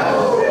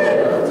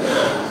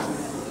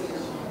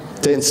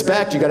 To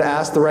inspect, you got to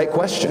ask the right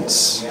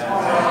questions.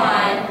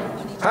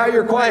 How are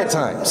your quiet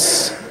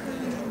times?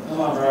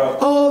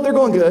 Oh, they're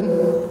going good.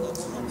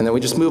 And then we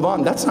just move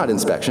on. That's not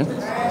inspection.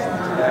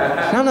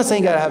 Now, I'm not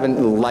saying you got to have a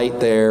light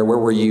there. Where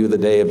were you the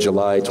day of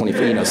July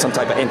 25th? You know, some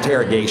type of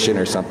interrogation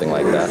or something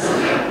like that.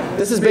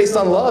 This is based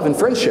on love and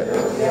friendship.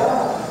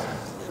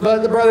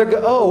 But the brother,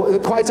 oh, the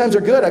quiet times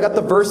are good. I got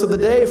the verse of the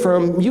day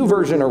from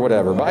YouVersion or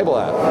whatever, Bible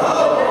app.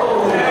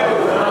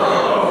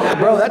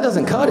 Bro, that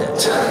doesn't cut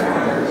it.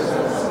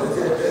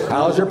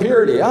 How's your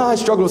purity? Oh, I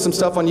struggled with some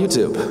stuff on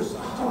YouTube.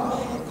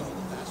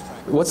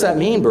 What's that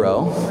mean,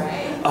 bro?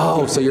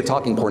 Oh, so you're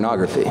talking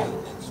pornography.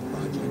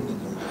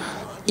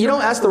 You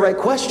don't ask the right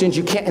questions,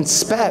 you can't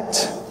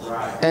inspect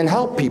and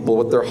help people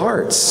with their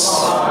hearts.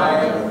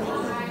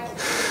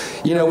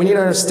 You know, we need to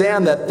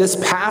understand that this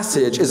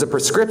passage is a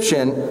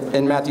prescription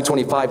in Matthew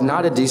 25,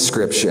 not a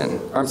description.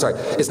 I'm sorry,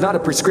 it's not a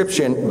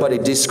prescription, but a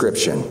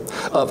description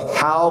of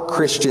how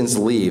Christians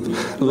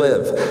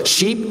live.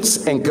 Sheep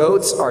and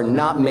goats are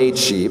not made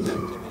sheep,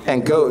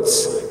 and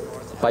goats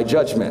by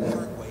judgment.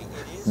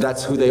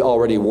 That's who they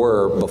already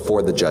were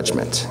before the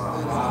judgment.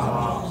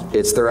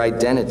 It's their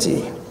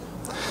identity.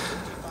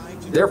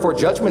 Therefore,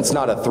 judgment's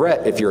not a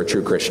threat if you're a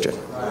true Christian.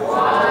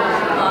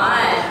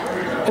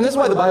 And this is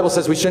why the Bible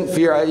says we shouldn't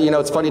fear. You know,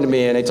 it's funny to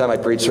me, anytime I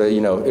preach,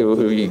 you know,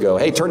 you go,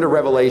 hey, turn to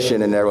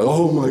Revelation, and they're like,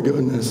 oh my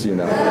goodness, you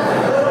know.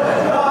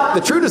 The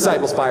true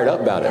disciples fired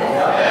up about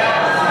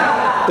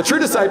it. The true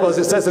disciples,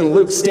 it says in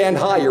Luke, stand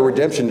high, your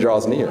redemption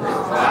draws near.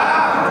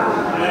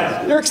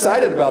 You're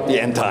excited about the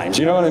end times,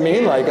 you know what I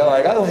mean? I'm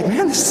like,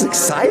 man, this is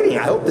exciting.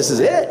 I hope this is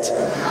it.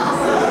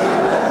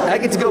 I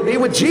get to go be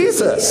with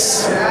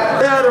Jesus.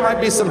 Yeah, there might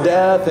be some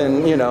death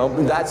and,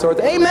 that sort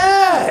of thing.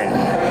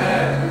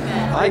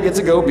 Amen. I get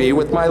to go be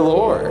with my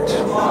Lord.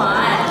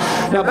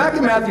 Now, back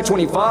in Matthew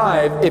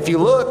 25, if you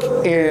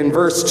look in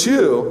verse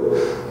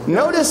 2,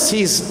 notice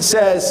he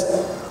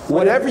says,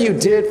 whatever you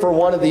did for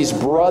one of these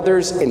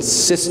brothers and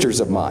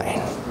sisters of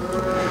mine.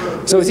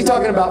 So is he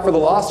talking about for the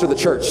lost or the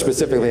church,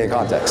 specifically in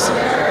context?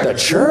 The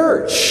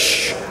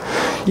church.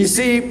 You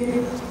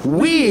see,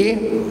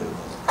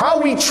 how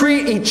we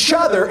treat each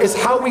other is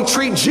how we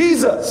treat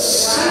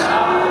Jesus.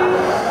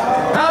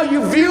 How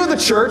you view the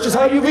church is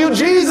how you view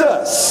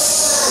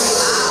Jesus.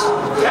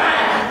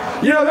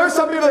 There's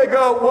some people that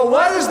go, well,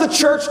 why does the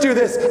church do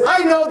this?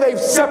 I know they've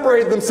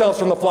separated themselves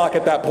from the flock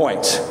at that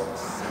point.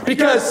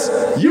 Because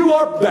you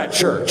are that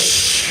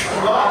church.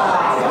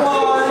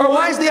 Or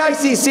why does the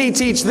ICC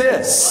teach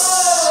this?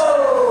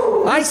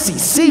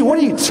 ICC, what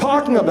are you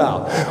talking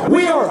about?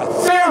 We are a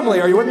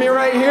family. Are you with me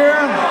right here?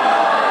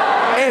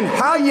 And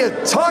how you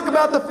talk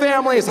about the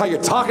family is how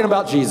you're talking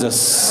about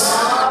Jesus.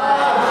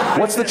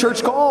 What's the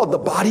church called? The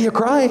body of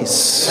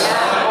Christ.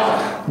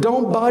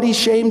 Don't body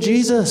shame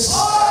Jesus.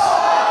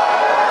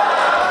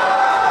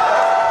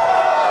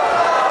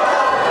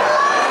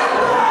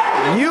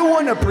 You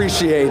wouldn't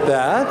appreciate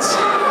that.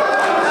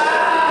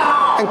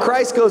 And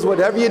Christ goes,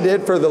 whatever you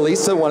did for the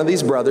least of one of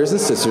these brothers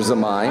and sisters of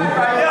mine,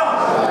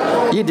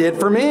 you did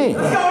for me.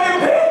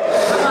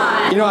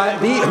 Who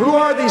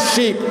are these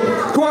sheep?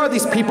 Who are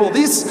these people?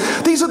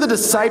 These are the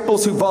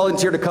disciples who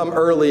volunteer to come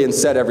early and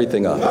set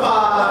everything up.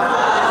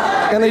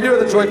 And they do it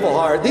with a joyful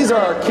heart. These are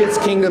our kids'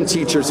 kingdom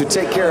teachers who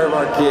take care of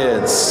our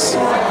kids.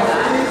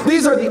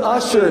 These are the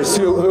ushers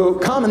who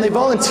come and they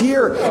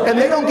volunteer, and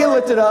they don't get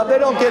lifted up. They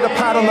don't get a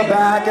pat on the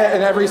back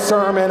in every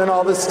sermon and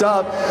all this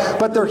stuff.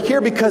 But they're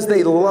here because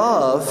they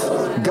love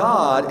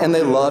God and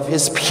they love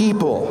His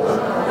people.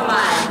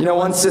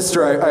 One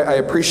sister I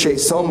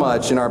appreciate so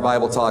much in our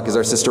Bible talk is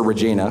our sister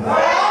Regina.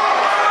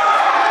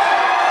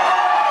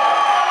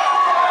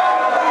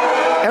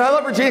 And I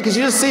love Regina because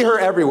you just see her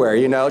everywhere,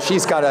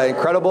 She's got an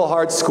incredible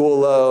hard school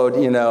load,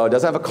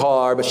 doesn't have a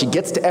car, but she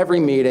gets to every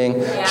meeting.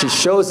 Yeah. She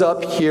shows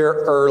up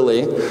here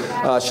early.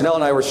 Chanel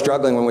and I were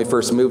struggling when we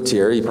first moved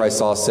here. You probably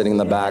saw us sitting in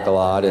the back a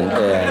lot, and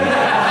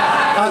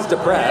I was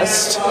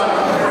depressed.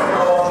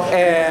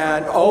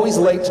 And always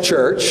late to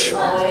church.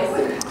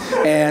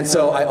 And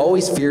so I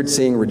always feared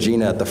seeing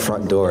Regina at the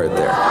front door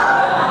there.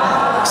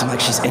 So I'm like,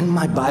 she's in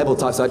my Bible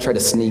talk, so I try to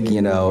sneak,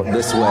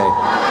 this way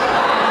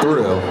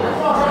through.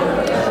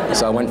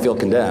 So I wouldn't feel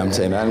condemned,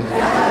 amen.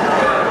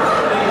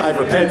 I've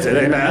repented,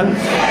 amen.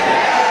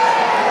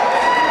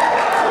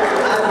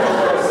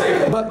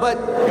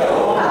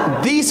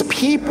 But these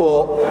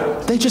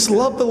people, they just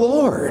love the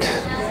Lord.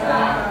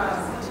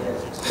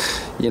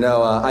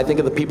 I think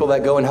of the people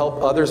that go and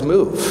help others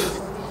move.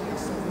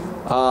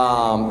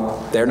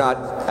 They're not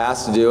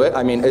asked to do it.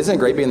 Isn't it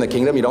great being in the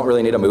kingdom? You don't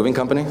really need a moving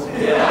company.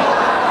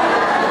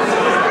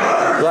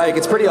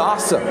 It's pretty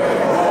awesome.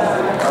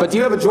 But do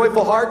you have a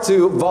joyful heart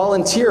to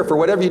volunteer for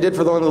whatever you did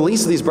for one of the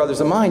least of these brothers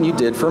of mine, you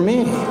did for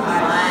me?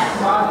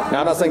 Now,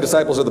 I'm not saying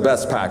disciples are the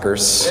best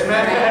packers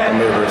and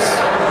movers.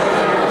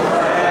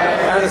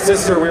 I had a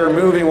sister, we were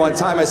moving one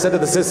time. I said to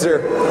the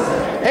sister,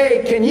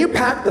 hey, can you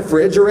pack the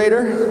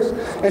refrigerator?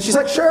 And she's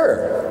like,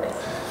 sure.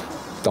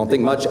 Don't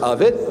think much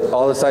of it.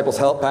 All the disciples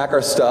help pack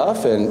our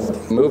stuff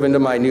and move into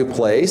my new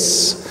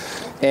place.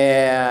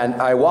 And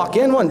I walk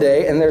in one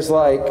day and there's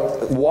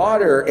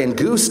water and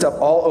goo stuff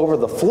all over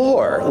the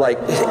floor,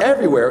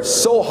 everywhere. It's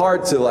so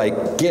hard to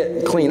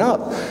clean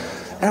up.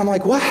 And I'm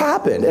like, what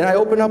happened? And I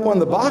opened up one of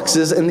the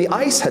boxes and the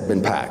ice had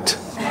been packed.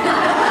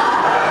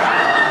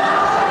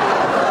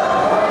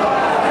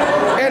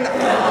 And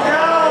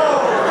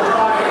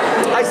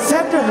I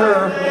said to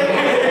her,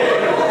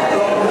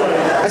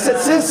 I said,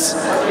 sis,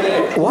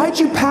 why'd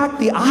you pack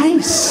the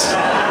ice?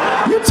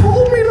 You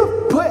told me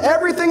to put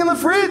everything in the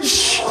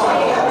fridge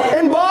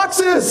in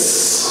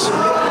boxes.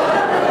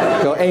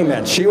 Go,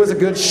 amen. She was a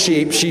good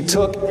sheep. She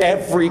took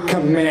every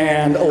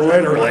command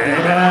literally.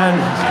 Amen.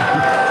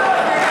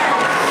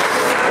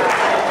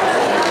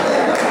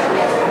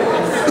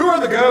 Who are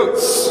the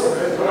goats?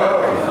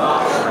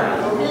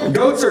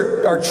 Goats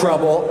are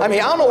trouble. I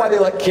don't know why they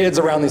let kids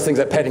around these things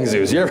at petting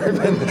zoos. You ever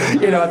been,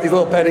 at these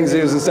little petting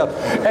zoos and stuff?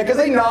 Because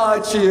they gnaw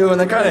at you and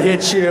they kind of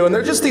hit you, and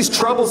they're just these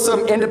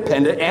troublesome,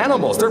 independent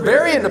animals. They're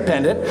very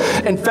independent.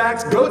 In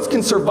fact, goats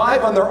can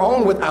survive on their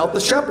own without the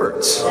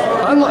shepherds,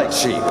 unlike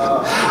sheep.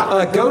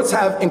 Goats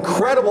have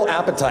incredible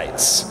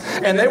appetites,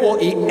 and they will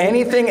eat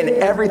anything and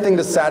everything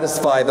to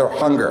satisfy their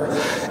hunger.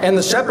 And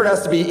the shepherd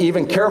has to be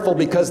even careful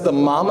because the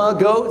mama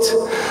goat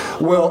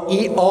will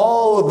eat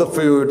all of the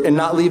food and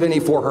not leave any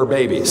for her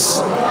babies,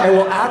 and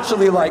will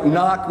actually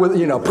knock with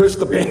push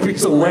the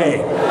babies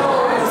away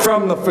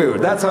from the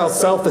food. That's how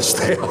selfish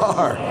they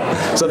are,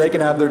 so they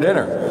can have their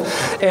dinner.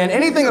 And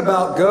anything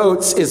about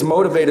goats is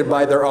motivated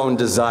by their own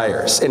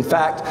desires. In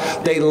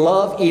fact, they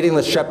love eating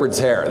the shepherd's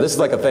hair. This is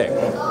like a thing.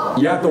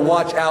 You have to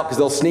watch out because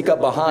they'll sneak up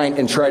behind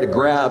and try to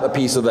grab a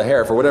piece of the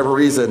hair. For whatever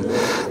reason,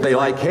 they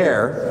like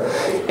hair.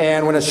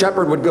 And when a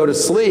shepherd would go to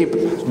sleep,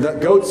 the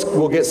goats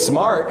will get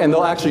smart and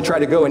they'll actually try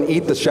to go and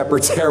eat the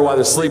shepherd's hair while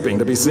they're sleeping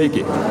to be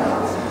sneaky.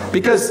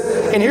 Because,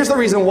 and here's the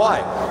reason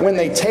why. When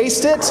they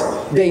taste it,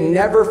 they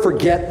never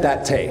forget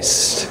that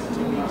taste.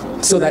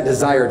 So that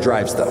desire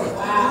drives them.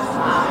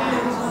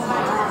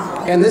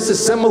 And this is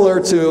similar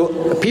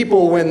to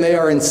people when they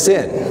are in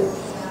sin.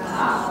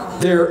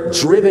 They're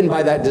driven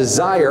by that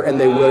desire and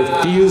they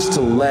refuse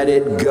to let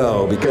it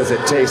go because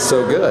it tastes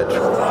so good.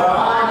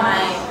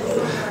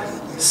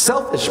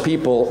 Selfish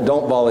people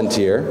don't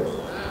volunteer.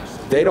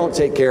 They don't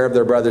take care of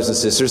their brothers and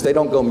sisters. They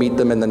don't go meet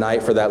them in the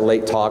night for that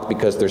late talk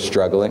because they're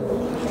struggling.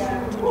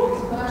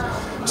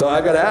 So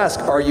I've got to ask,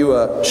 are you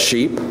a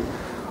sheep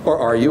or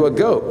are you a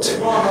goat?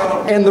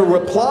 And the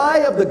reply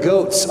of the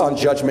goats on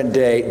Judgment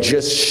Day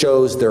just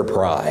shows their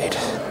pride.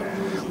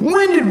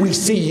 When did we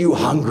see you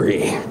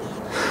hungry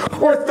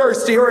or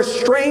thirsty or a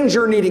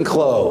stranger needing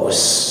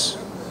clothes?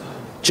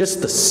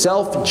 Just the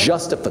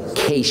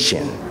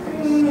self-justification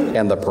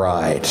and the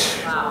pride.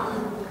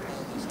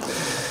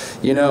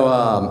 You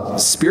know,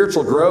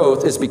 spiritual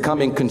growth is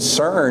becoming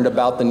concerned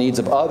about the needs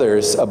of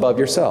others above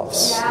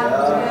yourselves.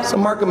 It's a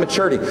mark of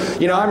maturity.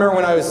 You know, I remember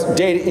when I was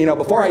dating, you know,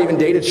 before I even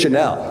dated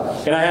Chanel,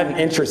 and I had an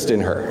interest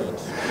in her.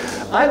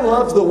 I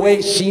loved the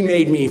way she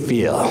made me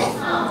feel.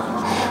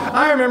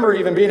 I remember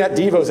even being at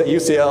Devos at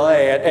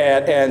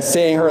UCLA and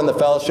seeing her in the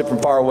fellowship from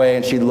far away,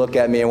 and she'd look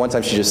at me, and one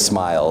time she just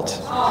smiled.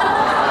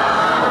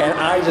 And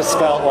I just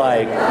felt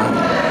like...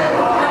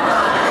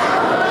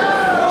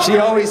 She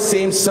always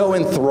seemed so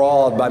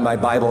enthralled by my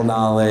Bible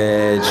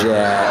knowledge.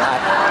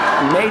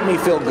 It made me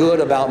feel good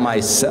about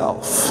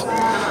myself.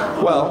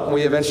 Well,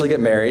 we eventually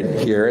get married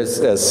here, as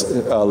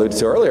alluded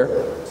to earlier.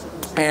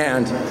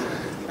 And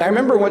I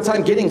remember one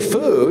time getting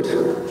food,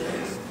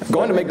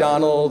 going to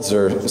McDonald's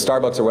or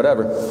Starbucks or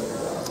whatever.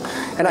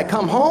 And I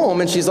come home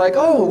and she's like,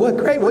 oh, what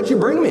great, what'd you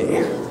bring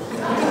me?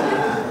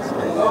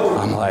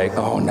 I'm like,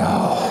 oh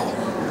no,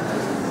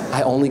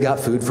 I only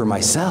got food for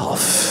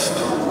myself.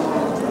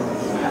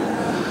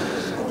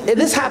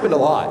 This happened a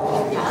lot,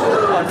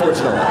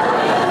 unfortunately.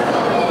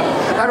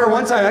 I remember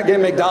one time I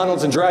getting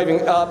McDonald's and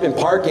driving up and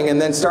parking and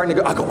then starting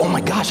to go, I go, oh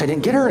my gosh, I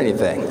didn't get her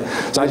anything.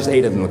 So I just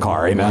ate it in the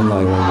car, amen?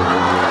 Come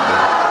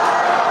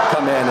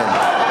in and,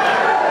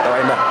 oh,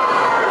 amen.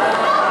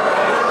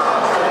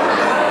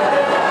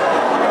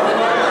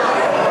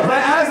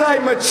 But as I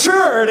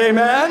matured,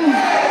 amen,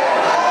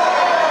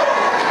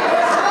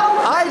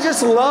 I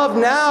just love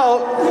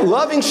now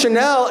loving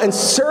Chanel and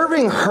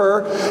serving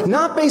her,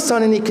 not based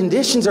on any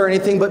conditions or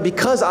anything, but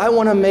because I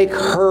want to make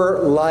her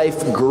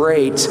life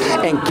great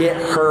and get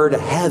her to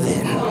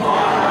heaven.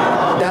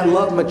 That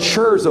love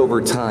matures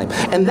over time.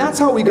 And that's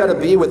how we got to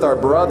be with our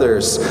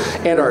brothers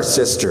and our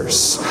sisters.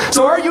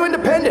 So are you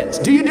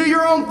independent? Do you do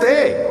your own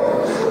thing?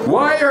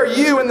 Why are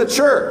you in the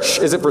church?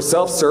 Is it for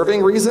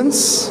self-serving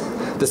reasons?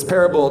 This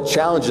parable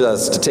challenges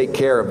us to take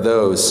care of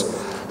those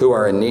who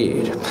are in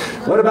need.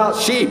 What about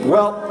sheep?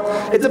 Well,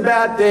 it's a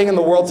bad thing in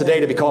the world today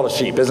to be called a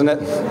sheep, isn't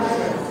it?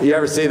 You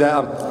ever see that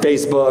on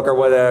Facebook or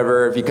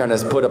whatever, if you kind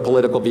of put a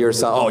political view or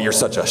something, oh, you're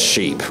such a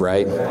sheep,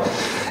 right?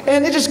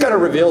 And it just kind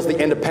of reveals the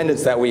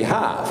independence that we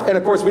have. And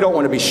of course, we don't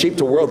want to be sheep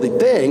to worldly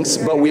things,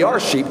 but we are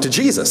sheep to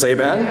Jesus,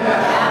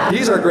 amen?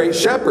 He's our great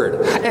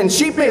shepherd. And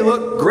sheep may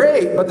look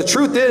great, but the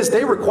truth is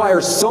they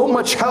require so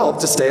much help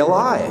to stay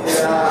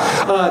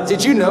alive.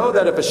 Did you know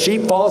that if a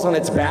sheep falls on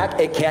its back,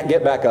 it can't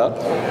get back up?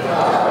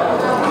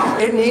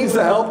 It needs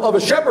the help of a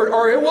shepherd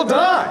or it will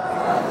die.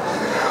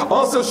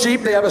 Also,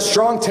 sheep, they have a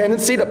strong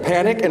tendency to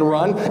panic and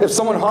run. If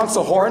someone honks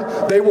a horn,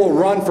 they will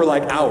run for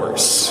like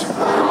hours.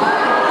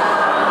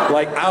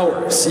 Like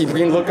hours. You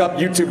can look up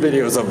YouTube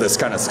videos of this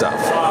kind of stuff.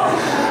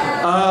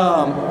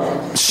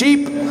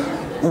 Sheep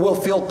will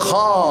feel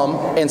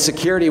calm and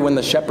security when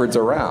the shepherd's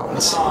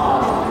around.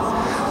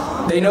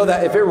 They know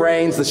that if it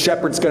rains, the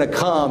shepherd's going to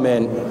come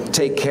and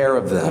take care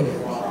of them.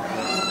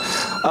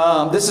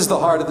 This is the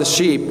heart of the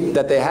sheep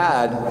that they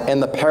had in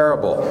the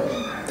parable.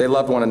 They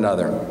loved one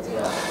another.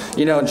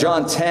 You know, in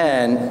John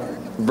 10,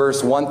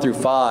 verse 1 through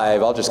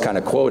 5, I'll just kind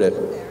of quote it.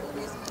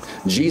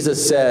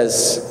 Jesus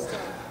says,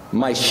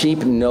 my sheep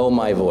know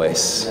my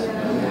voice.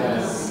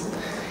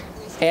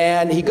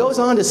 And he goes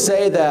on to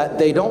say that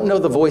they don't know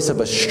the voice of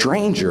a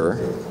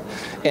stranger.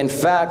 In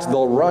fact,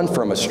 they'll run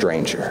from a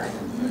stranger.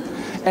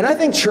 And I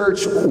think,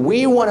 church,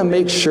 we want to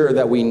make sure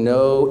that we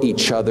know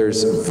each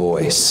other's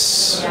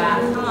voice.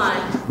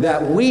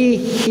 That we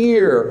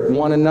hear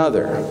one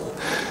another.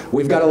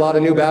 We've got a lot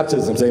of new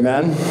baptisms,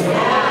 amen?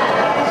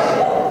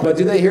 But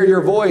do they hear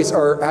your voice,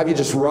 or have you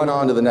just run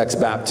on to the next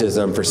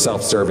baptism for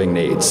self-serving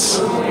needs?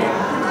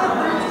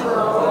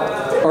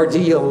 Or do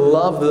you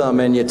love them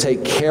and you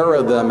take care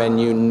of them and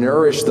you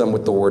nourish them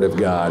with the Word of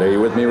God? Are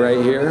you with me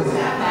right here?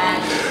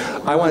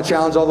 I want to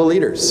challenge all the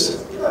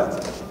leaders.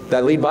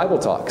 that lead Bible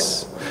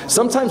talks.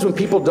 Sometimes when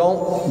people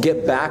don't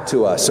get back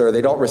to us, or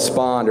they don't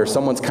respond, or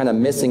someone's kind of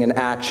missing an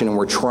action and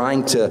we're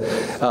trying to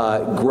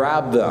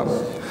grab them,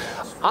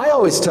 I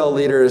always tell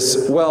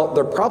leaders, well,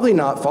 they're probably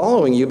not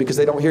following you because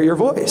they don't hear your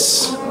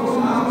voice.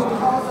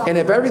 And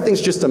if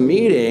everything's just a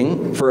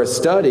meeting for a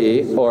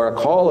study, or a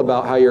call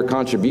about how your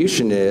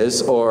contribution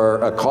is,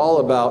 or a call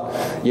about,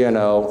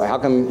 how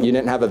come you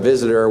didn't have a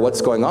visitor, or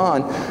what's going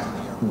on,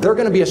 they're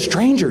going to be a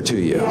stranger to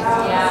you.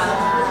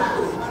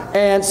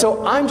 And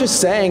so I'm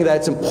just saying that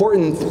it's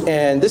important,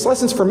 and this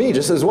lesson's for me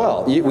just as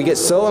well. We get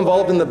so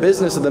involved in the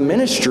business of the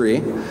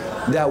ministry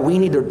that we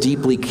need to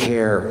deeply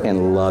care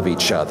and love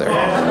each other.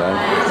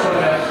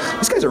 Right?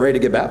 These guys are ready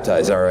to get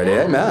baptized already.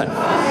 Amen.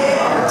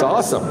 It's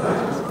awesome.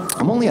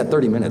 I'm only at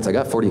 30 minutes. I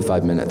got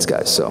 45 minutes,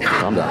 guys, so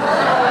calm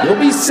down. You'll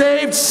be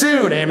saved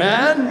soon.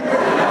 Amen.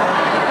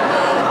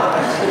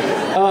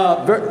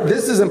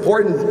 This is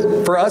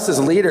important for us as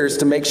leaders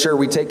to make sure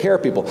we take care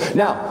of people.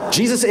 Now,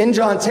 Jesus in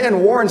John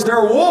 10 warns there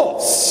are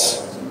wolves.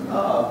 Who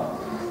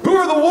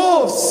are the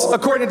wolves,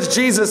 according to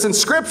Jesus in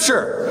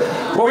Scripture?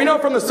 Well, we know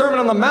from the Sermon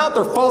on the Mount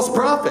they're false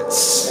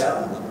prophets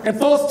and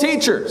false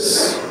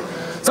teachers.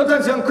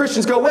 Sometimes young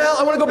Christians go, well,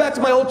 I want to go back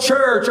to my old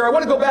church, or I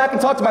want to go back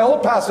and talk to my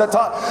old pastor that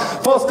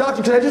taught false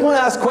doctrine because I just want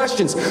to ask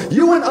questions.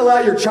 You wouldn't allow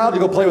your child to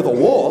go play with a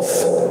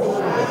wolf.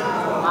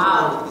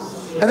 Wow.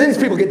 And then these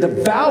people get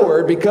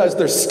devoured because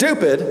they're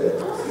stupid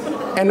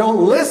and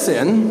don't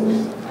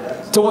listen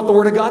to what the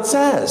Word of God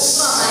says.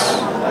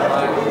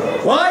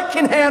 Well, I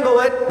can handle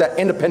it, that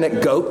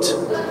independent goat.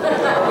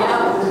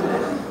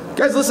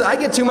 Guys, listen, I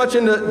get too much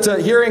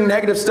into hearing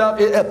negative stuff.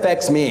 It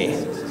affects me.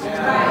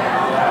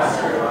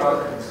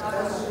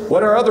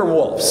 What are other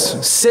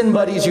wolves? Sin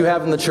buddies you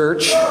have in the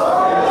church.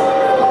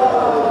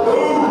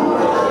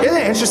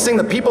 Isn't it interesting,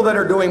 the people that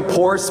are doing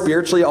poor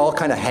spiritually all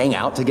kind of hang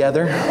out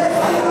together?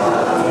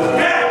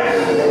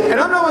 And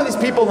I'm not one of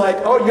these people like,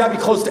 oh, you gotta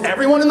be close to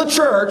everyone in the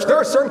church. There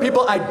are certain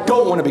people I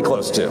don't want to be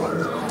close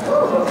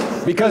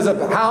to because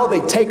of how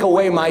they take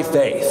away my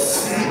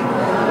faith.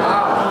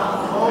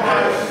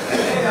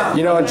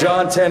 In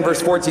John 10,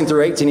 verse 14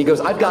 through 18, he goes,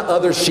 I've got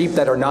other sheep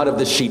that are not of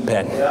the sheep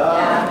pen.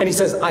 And he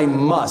says, I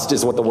must,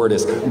 is what the word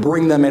is,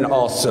 bring them in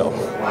also.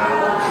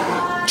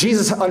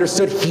 Jesus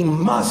understood he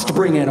must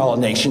bring in all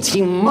nations.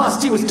 He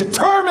was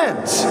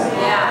determined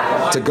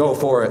to go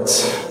for it.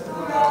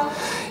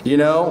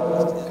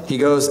 He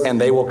goes, and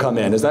they will come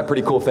in. Is that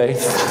pretty cool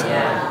faith?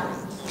 Yeah.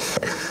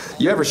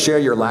 You ever share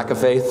your lack of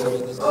faith?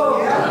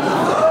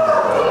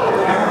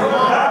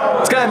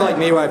 It's kind of like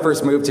me when I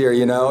first moved here,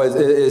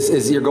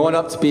 is you're going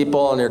up to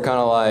people and you're kind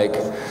of like,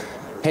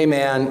 hey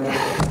man,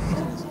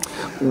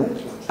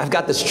 I've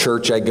got this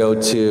church I go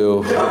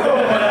to.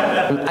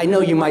 I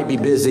know you might be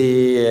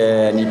busy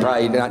and you're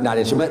probably not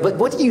interested, but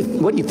what do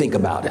you think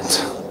about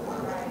it?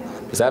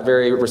 Is that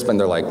very respectful?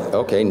 They're like,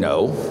 okay,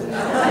 no.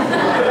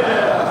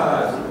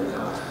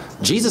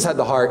 Jesus had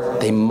the heart,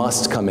 they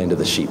must come into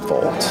the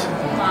sheepfold.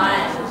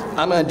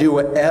 I'm going to do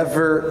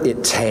whatever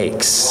it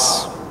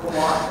takes.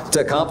 To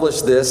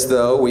accomplish this,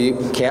 though, we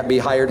can't be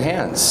hired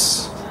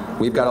hands.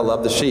 We've got to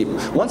love the sheep.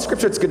 One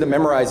scripture that's good to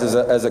memorize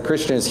as a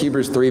Christian is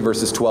Hebrews 3,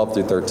 verses 12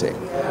 through 13.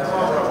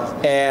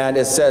 And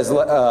it says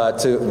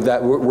that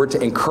we're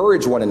to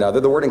encourage one another.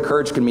 The word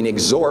encourage can mean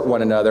exhort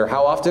one another.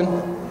 How often?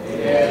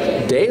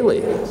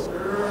 Daily.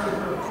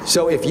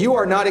 So if you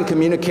are not in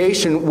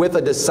communication with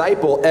a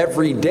disciple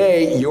every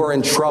day, you're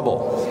in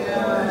trouble.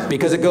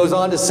 Because it goes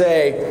on to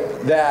say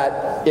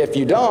that if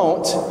you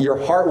don't,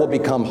 your heart will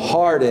become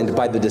hardened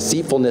by the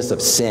deceitfulness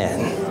of sin.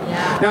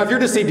 Now, if you're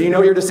deceived, do you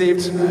know you're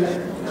deceived?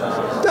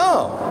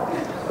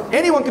 No.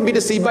 Anyone can be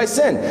deceived by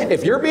sin.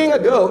 If you're being a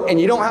goat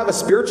and you don't have a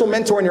spiritual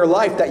mentor in your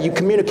life that you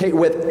communicate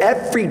with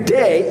every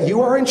day,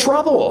 you are in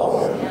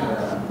trouble.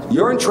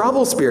 You're in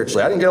trouble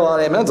spiritually. I didn't get a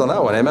lot of amens on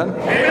that one. Amen?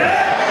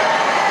 Amen.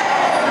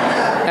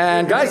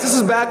 And guys, this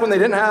is back when they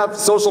didn't have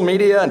social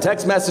media and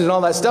text message and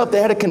all that stuff.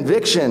 They had a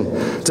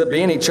conviction to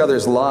be in each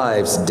other's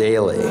lives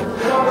daily.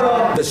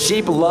 The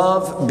sheep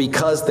love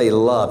because they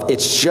love.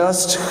 It's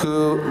just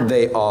who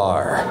they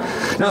are.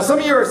 Now, some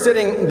of you are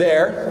sitting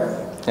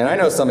there, and I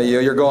know some of you,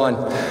 you're going,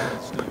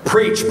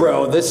 preach,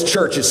 bro, this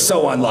church is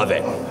so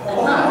unloving.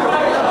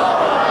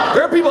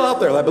 There are people out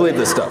there that believe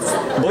this stuff,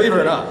 believe it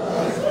or not.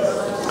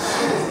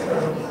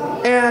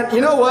 And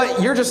you know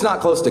what? You're just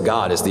not close to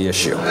God is the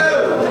issue.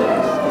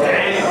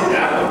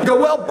 You go,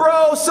 well,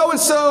 bro,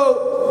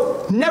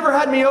 so-and-so never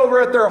had me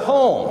over at their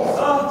home.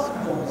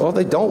 Well,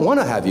 they don't want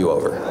to have you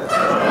over.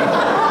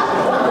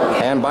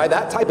 And by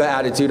that type of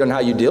attitude on how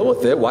you deal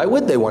with it, why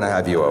would they want to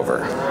have you over?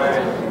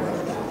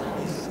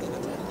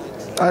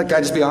 Can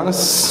I just be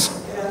honest?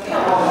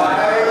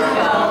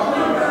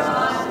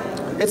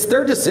 It's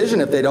their decision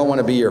if they don't want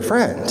to be your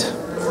friend.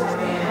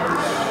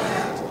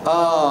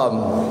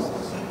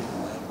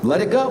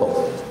 Let it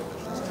go.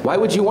 Why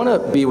would you want to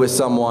be with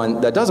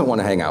someone that doesn't want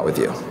to hang out with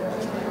you?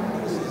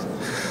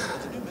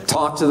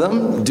 Talk to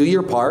them, do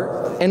your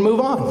part, and move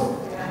on.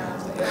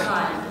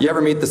 You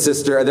ever meet the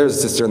sister? There's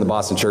a sister in the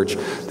Boston church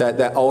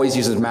that always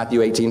uses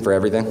Matthew 18 for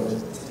everything.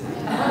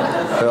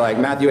 They're like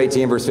Matthew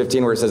 18, verse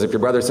 15, where it says, if your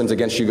brother sins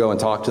against you, go and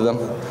talk to them.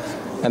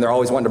 And they're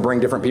always wanting to bring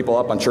different people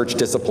up on church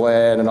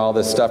discipline and all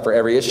this stuff for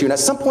every issue. And at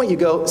some point you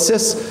go,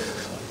 sis,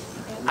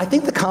 I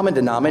think the common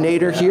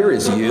denominator here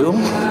is you.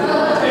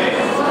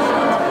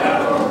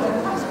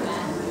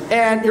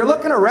 And you're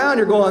looking around,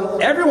 you're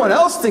going, everyone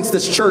else thinks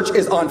this church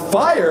is on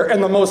fire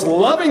and the most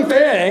loving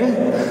thing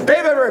they've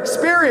ever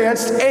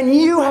experienced, and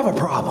you have a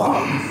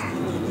problem.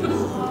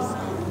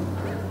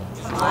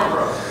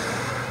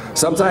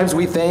 Sometimes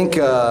we think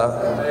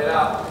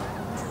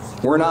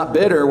we're not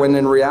bitter, when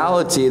in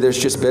reality there's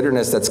just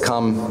bitterness that's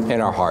come in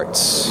our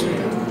hearts.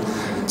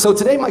 So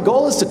today my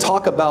goal is to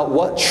talk about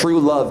what true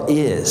love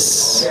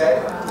is.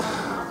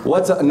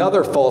 What's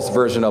another false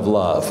version of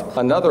love?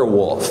 Another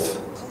wolf.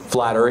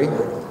 Flattery.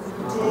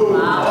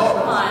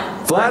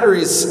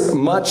 Flattery is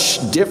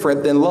much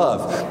different than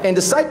love. And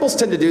disciples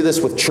tend to do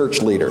this with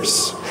church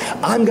leaders.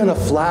 I'm going to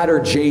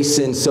flatter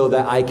Jason so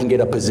that I can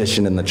get a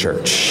position in the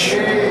church.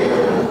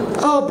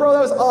 Oh, bro, that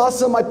was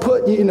awesome. I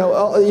put,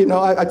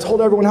 I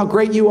told everyone how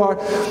great you are.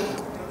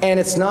 And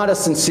it's not a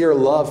sincere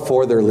love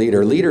for their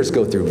leader. Leaders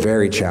go through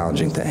very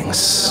challenging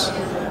things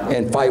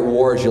and fight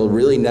wars you'll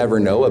really never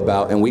know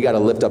about. And we got to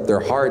lift up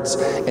their hearts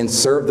and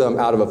serve them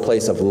out of a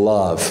place of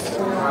love,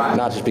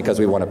 not just because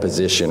we want a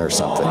position or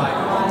something.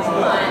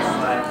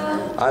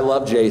 I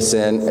love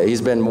Jason.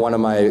 He's been one of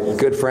my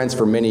good friends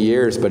for many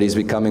years, but he's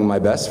becoming my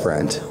best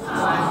friend.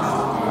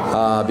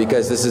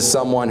 Because this is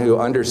someone who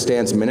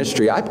understands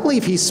ministry. I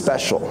believe he's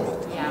special.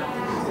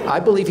 I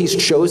believe he's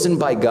chosen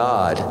by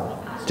God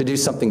to do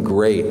something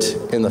great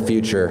in the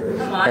future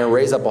and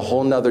raise up a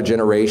whole nother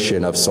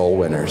generation of soul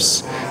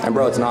winners. And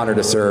bro, it's an honor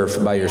to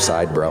serve by your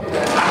side, bro.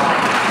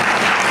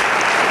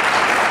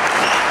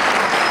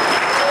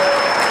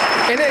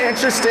 Isn't it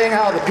interesting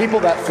how the people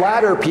that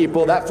flatter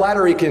people, that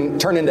flattery can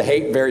turn into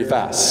hate very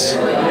fast?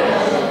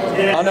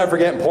 I'll never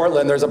forget in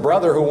Portland, there's a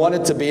brother who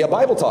wanted to be a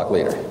Bible talk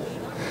leader.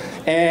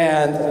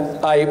 And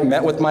I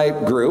met with my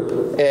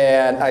group,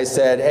 and I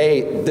said,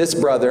 hey, this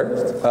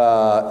brother,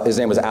 his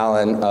name was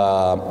Alan,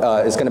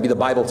 is going to be the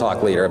Bible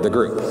talk leader of the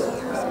group.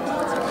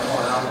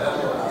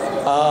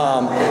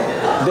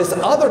 This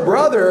other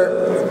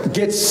brother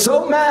gets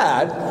so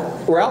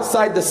mad, we're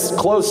outside this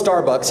closed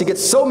Starbucks, he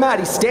gets so mad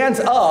he stands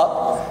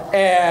up,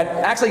 and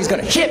actually he's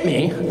going to hit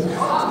me,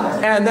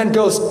 and then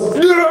goes,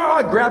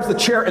 grabs the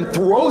chair and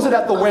throws it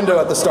at the window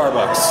at the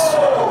Starbucks,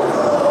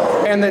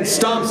 and then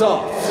stomps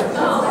off.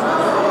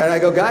 And I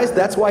go, guys,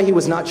 that's why he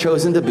was not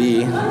chosen to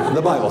be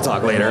the Bible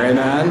talk leader,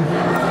 amen?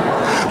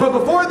 But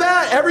before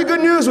that, every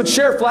good news would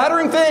share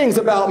flattering things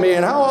about me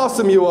and how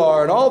awesome you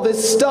are and all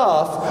this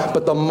stuff.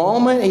 But the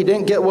moment he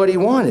didn't get what he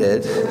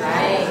wanted,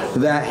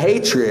 that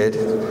hatred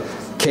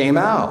came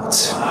out.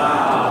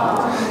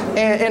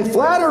 And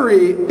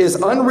flattery is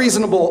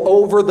unreasonable,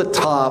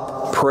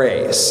 over-the-top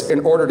praise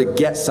in order to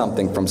get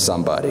something from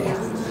somebody.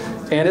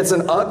 And it's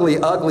an ugly,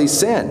 ugly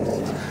sin.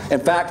 In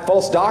fact,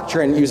 false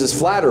doctrine uses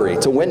flattery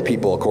to win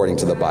people according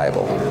to the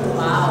Bible.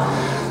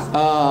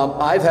 Wow.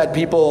 I've had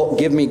people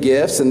give me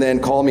gifts and then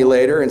call me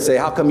later and say,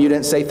 how come you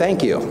didn't say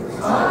thank you?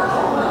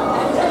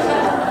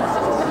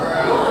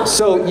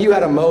 So you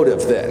had a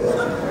motive then.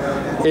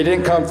 It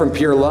didn't come from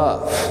pure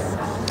love.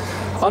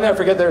 I'll never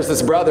forget, there's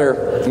this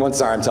brother,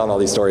 sorry, I'm telling all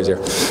these stories here.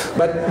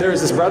 But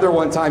there's this brother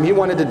one time, he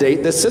wanted to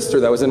date this sister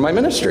that was in my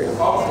ministry.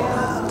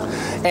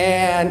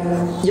 And,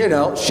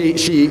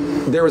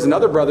 there was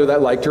another brother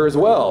that liked her as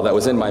well that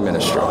was in my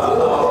ministry.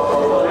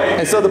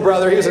 And so the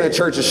brother, he was in a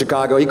church in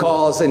Chicago, he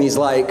calls and he's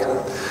like,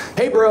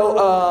 hey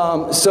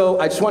bro, so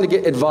I just want to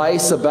get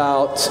advice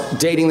about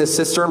dating this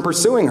sister and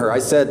pursuing her. I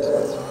said,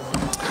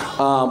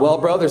 well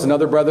bro, there's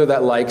another brother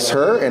that likes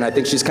her and I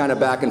think she's kind of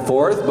back and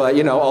forth, but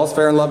all's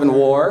fair in love and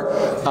war.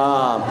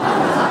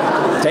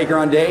 Take her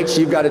on dates,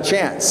 you've got a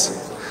chance.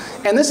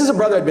 And this is a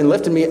brother who had been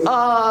lifting me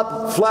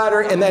up,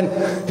 flattering, and then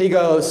he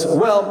goes,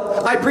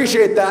 well, I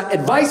appreciate that.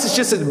 Advice is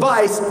just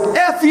advice.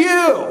 F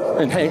you!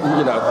 And,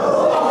 and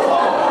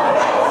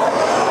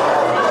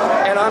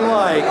I'm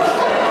like,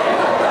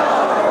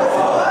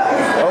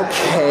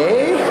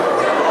 okay,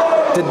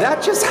 did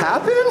that just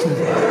happen?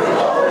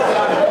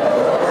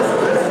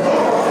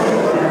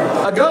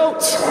 A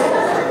goat.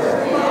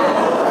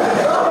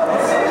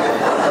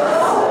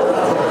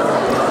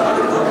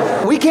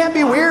 We can't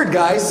be weird,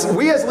 guys.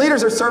 We as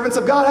leaders are servants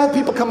of God. I have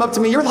people come up to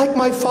me, you're like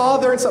my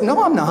father and stuff.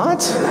 No, I'm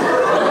not.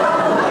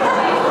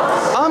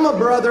 I'm a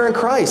brother in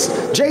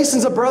Christ.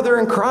 Jason's a brother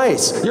in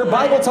Christ. Your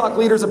Bible talk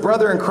leader's a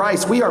brother in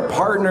Christ. We are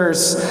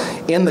partners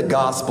in the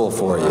gospel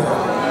for you.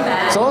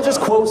 So don't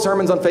just quote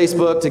sermons on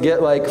Facebook to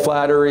get like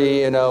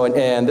flattery, and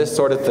this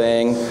sort of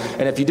thing.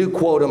 And if you do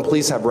quote them,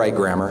 please have right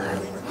grammar.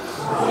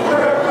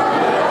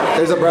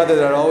 There's a brother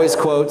that always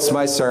quotes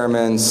my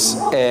sermons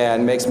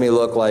and makes me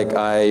look like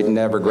I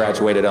never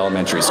graduated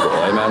elementary school.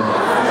 Amen?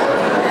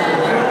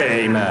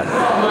 Amen.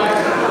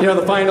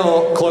 The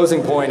final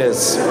closing point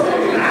is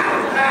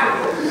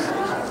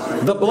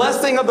the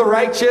blessing of the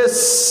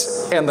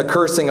righteous and the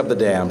cursing of the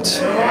damned.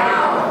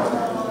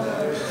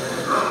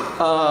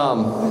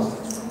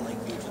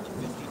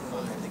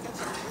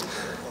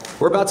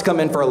 We're about to come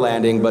in for a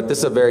landing, but this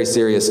is a very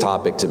serious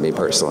topic to me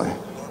personally.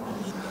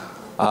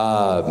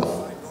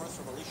 So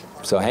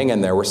hang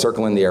in there. We're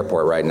circling the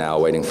airport right now,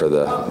 waiting for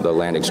the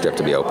landing strip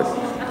to be open.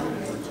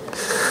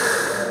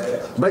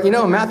 But you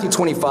know, in Matthew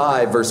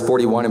 25, verse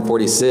 41 and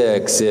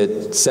 46,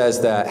 it says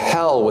that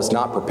hell was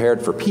not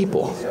prepared for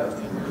people,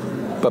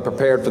 but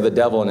prepared for the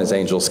devil and his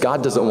angels.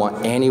 God doesn't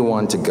want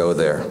anyone to go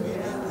there.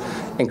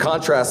 In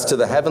contrast to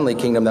the heavenly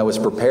kingdom that was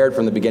prepared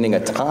from the beginning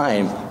of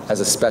time as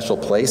a special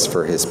place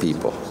for his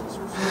people.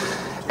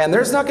 And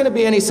there's not going to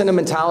be any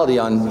sentimentality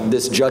on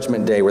this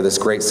judgment day where this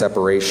great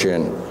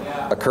separation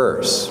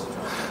occurs.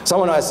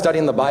 Someone I was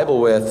studying the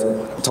Bible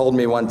with told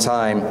me one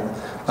time,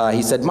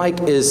 he said, Mike,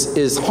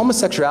 is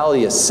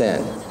homosexuality a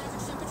sin?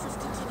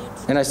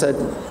 And I said,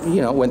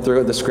 you know, went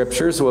through the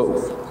scriptures, well,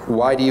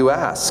 why do you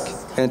ask?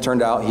 And it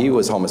turned out he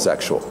was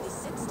homosexual.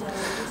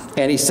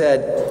 And he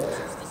said,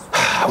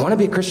 I want to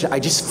be a Christian. I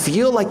just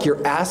feel like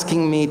you're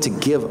asking me to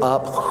give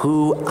up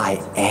who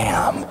I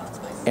am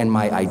and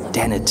my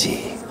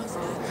identity.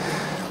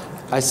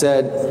 I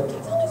said,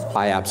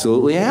 I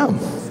absolutely am.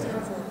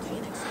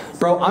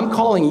 Bro, I'm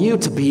calling you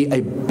to be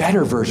a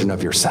better version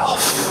of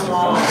yourself.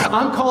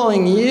 I'm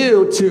calling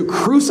you to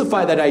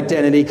crucify that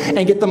identity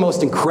and get the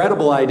most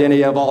incredible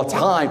identity of all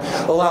time.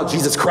 Allow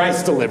Jesus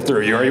Christ to live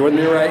through you. Are you with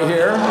me right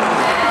here?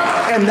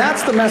 And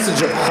that's the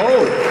message of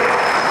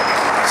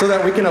hope, so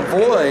that we can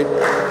avoid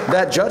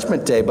that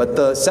judgment day. But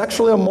the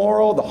sexually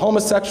immoral, the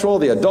homosexual,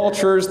 the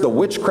adulterers, the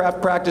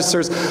witchcraft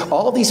practitioners,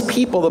 all these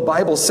people, the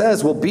Bible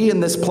says, will be in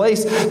this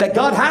place that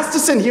God has to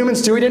send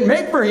humans to. He didn't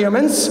make for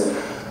humans.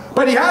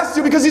 But he has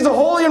to because he's a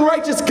holy and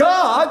righteous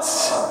God.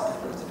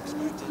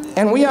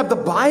 And we have the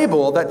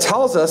Bible that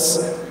tells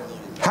us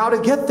how to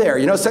get there.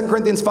 You know, 2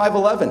 Corinthians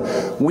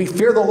 5:11. We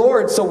fear the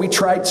Lord, so we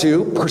try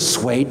to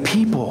persuade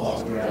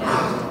people.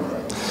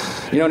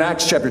 You know, in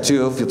Acts chapter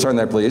 2, if you'll turn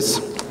there, please.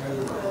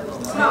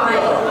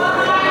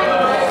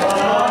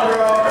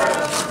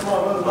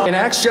 In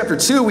Acts chapter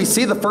 2, we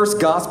see the first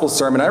gospel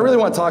sermon. I really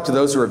want to talk to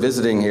those who are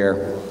visiting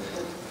here.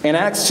 In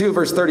Acts 2,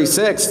 verse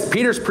 36,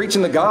 Peter's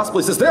preaching the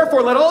gospel. He says,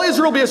 therefore, let all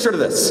Israel be assured of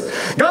this.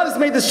 God has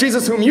made this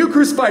Jesus whom you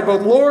crucified,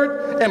 both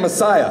Lord and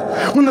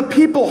Messiah. When the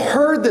people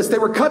heard this, they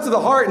were cut to the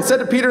heart and said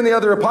to Peter and the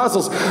other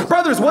apostles,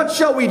 brothers, what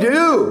shall we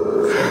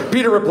do?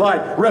 Peter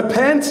replied,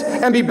 repent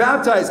and be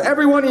baptized,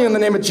 every one of you, in the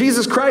name of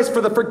Jesus Christ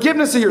for the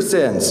forgiveness of your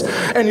sins,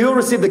 and you'll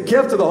receive the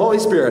gift of the Holy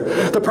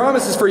Spirit. The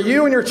promise is for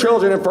you and your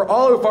children and for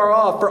all who are far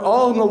off, for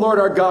all whom the Lord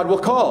our God will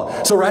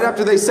call. So right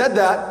after they said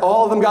that,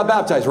 all of them got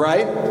baptized,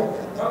 right?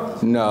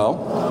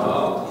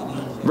 No.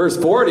 Verse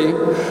 40,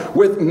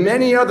 with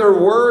many other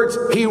words,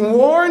 he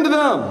warned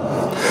them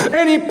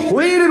and he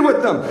pleaded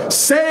with them,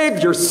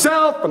 save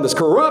yourself from this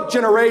corrupt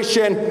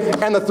generation,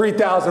 and the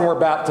 3,000 were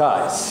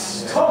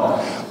baptized.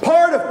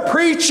 Part of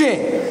preaching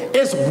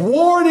is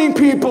warning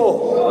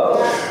people,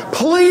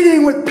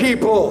 pleading with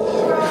people.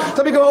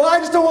 Some people go, well, I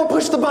just don't want to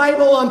push the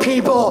Bible on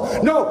people.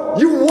 No,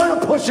 you want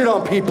to push it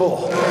on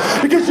people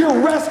because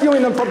you're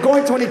rescuing them from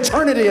going to an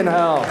eternity in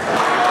hell.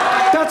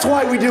 That's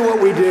why we do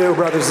what we do,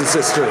 brothers and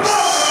sisters.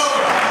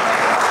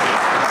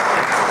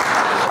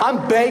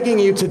 I'm begging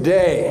you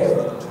today,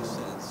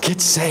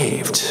 get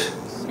saved.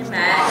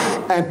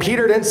 Amen. And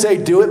Peter didn't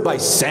say do it by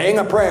saying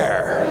a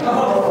prayer.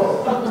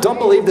 Don't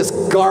believe this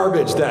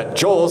garbage that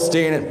Joel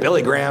Osteen and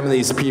Billy Graham and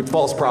these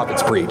false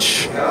prophets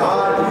preach.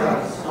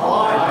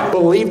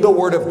 Believe the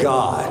Word of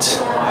God.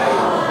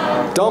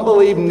 Don't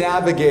believe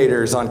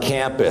navigators on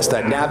campus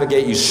that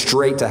navigate you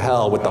straight to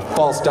hell with the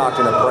false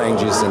doctrine of praying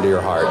Jesus into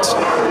your heart.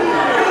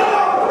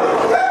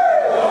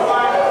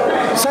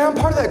 Say, I'm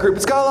part of that group.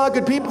 It's got a lot of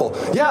good people.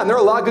 Yeah, and there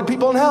are a lot of good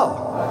people in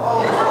hell.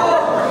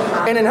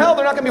 And in hell,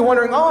 they're not going to be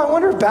wondering, oh, I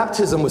wonder if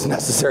baptism was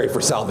necessary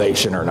for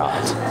salvation or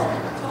not.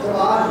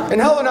 In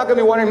hell, they're not going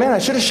to be wondering, man, I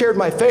should have shared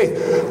my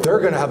faith. They're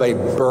going to have a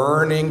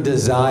burning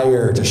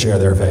desire to share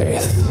their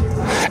faith.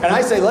 And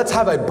I say, let's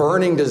have a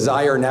burning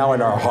desire now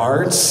in our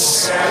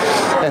hearts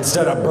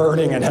instead of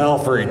burning in hell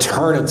for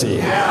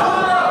eternity.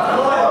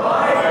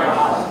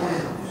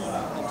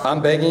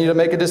 I'm begging you to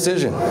make a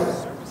decision.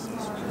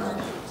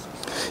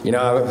 You know,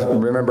 I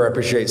remember I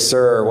appreciate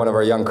Sir, one of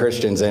our young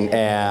Christians,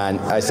 and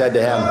I said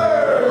to him,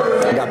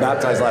 I got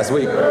baptized last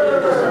week.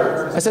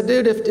 I said,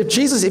 dude,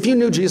 if you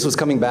knew Jesus was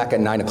coming back at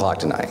 9 o'clock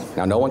tonight,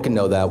 now no one can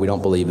know that, we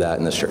don't believe that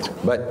in this church,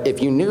 but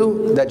if you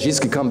knew that Jesus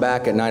could come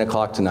back at 9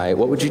 o'clock tonight,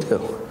 what would you do?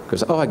 He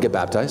goes, oh, I'd get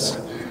baptized.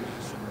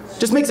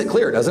 Just makes it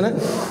clear, doesn't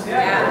it?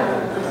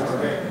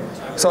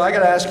 Yeah. So I got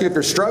to ask you, if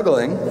you're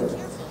struggling,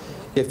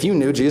 if you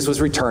knew Jesus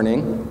was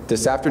returning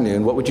this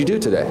afternoon, what would you do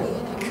today?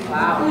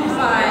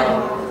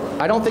 Wow.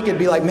 I don't think it'd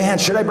be like, man,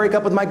 should I break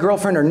up with my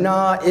girlfriend or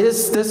not?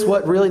 Is this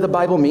what really the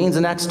Bible means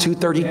in Acts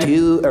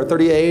 2:32 or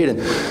 38?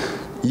 And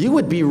you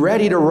would be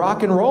ready to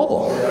rock and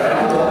roll.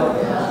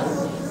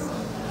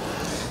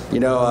 You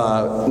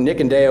know, Nick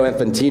and Deo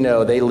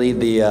Infantino, they lead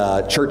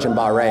the church in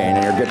Bahrain,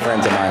 and they're good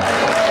friends of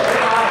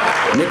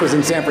mine. Nick was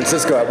in San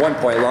Francisco at one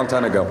point, a long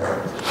time ago.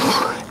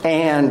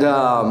 And,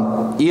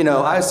 you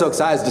know, I was so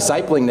excited. I was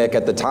discipling Nick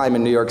at the time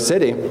in New York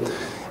City.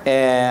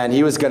 And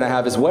he was going to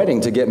have his wedding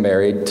to get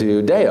married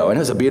to Deo. And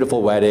it was a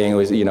beautiful wedding. It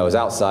was, it was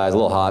outside, it was a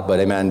little hot, but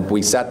amen,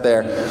 we sat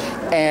there.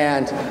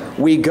 And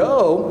we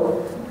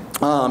go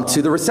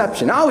to the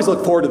reception. I always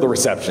look forward to the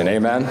reception,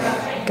 amen.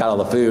 Got all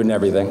the food and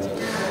everything.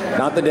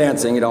 Not the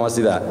dancing, you don't want to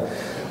see that.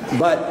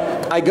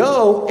 But I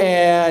go,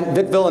 and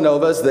Vic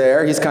Villanova's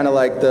there. He's kind of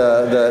like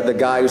the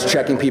guy who's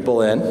checking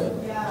people in.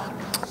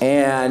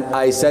 And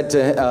I said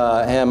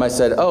to him, I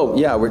said, oh,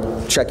 yeah,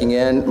 we're checking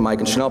in Mike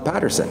and Chanel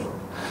Patterson.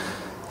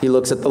 He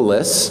looks at the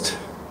list,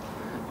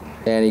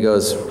 and he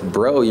goes,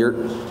 bro, you're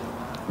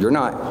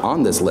not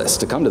on this list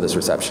to come to this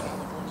reception.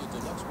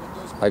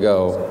 I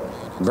go,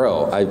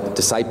 bro, I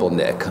discipled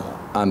Nick.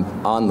 I'm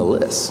on the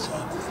list.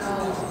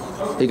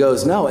 He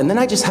goes, no. And then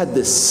I just had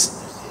this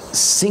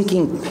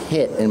sinking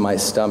pit in my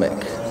stomach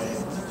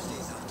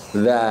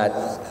that,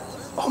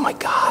 oh my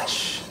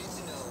gosh,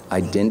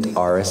 I didn't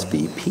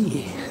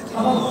RSVP.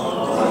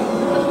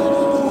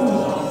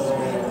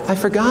 I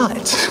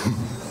forgot.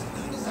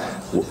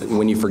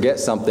 When you forget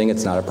something,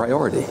 it's not a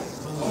priority.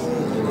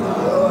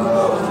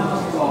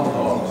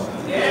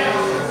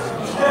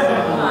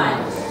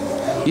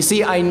 You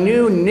see, I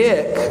knew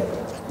Nick,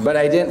 but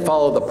I didn't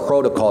follow the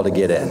protocol to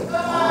get in.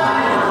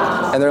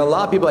 And there are a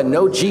lot of people that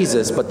know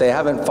Jesus, but they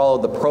haven't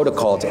followed the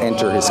protocol to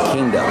enter his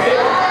kingdom.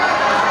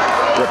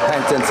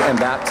 Repentance and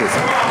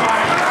baptism.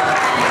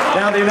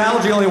 Now, the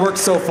analogy only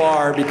works so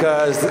far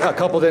because a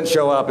couple didn't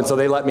show up, and so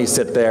they let me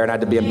sit there, and I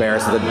had to be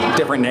embarrassed with a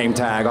different name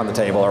tag on the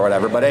table or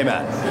whatever, but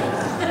amen.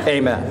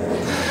 Amen.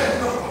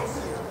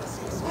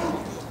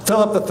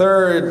 Philip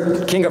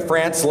III, King of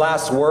France,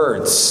 last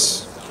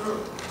words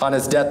on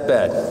his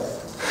deathbed.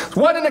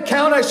 What an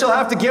account I shall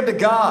have to give to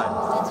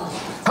God.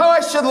 How I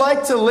should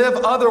like to live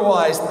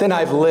otherwise than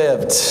I've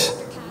lived.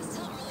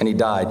 And he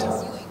died.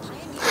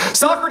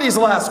 Socrates'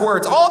 last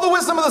words. All the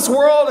wisdom of this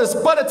world is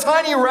but a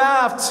tiny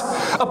raft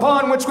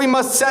upon which we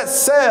must set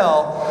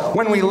sail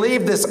when we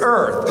leave this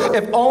earth.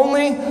 If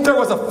only there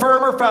was a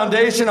firmer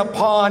foundation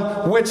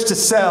upon which to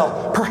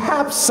sail.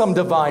 Perhaps some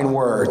divine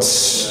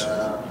words.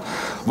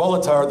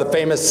 Voltaire, the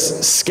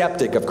famous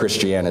skeptic of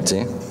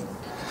Christianity,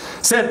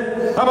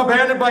 said, I'm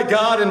abandoned by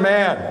God and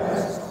man.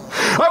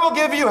 I will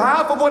give you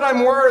half of what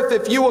I'm worth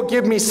if you will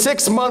give me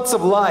 6 months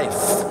of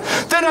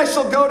life. Then I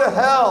shall go to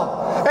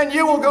hell, and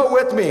you will go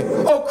with me.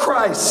 Oh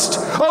Christ,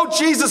 oh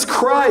Jesus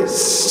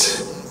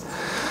Christ.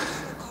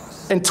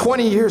 In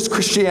 20 years,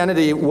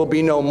 Christianity will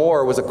be no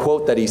more, was a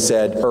quote that he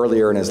said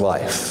earlier in his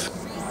life.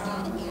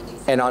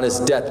 And on his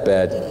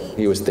deathbed,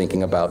 he was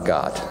thinking about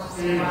God.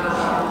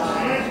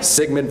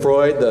 Sigmund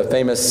Freud, the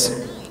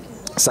famous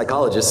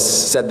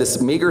psychologist, said this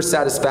meager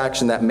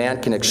satisfaction that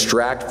man can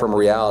extract from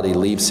reality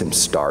leaves him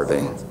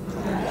starving.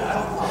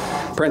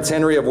 Prince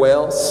Henry of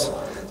Wales,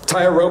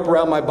 tie a rope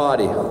around my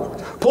body,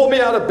 pull me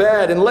out of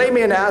bed, and lay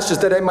me in ashes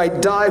that I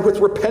might die with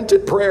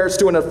repentant prayers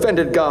to an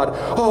offended God.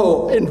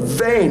 Oh, in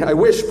vain I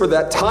wish for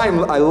that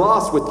time I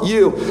lost with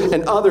you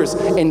and others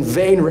in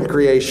vain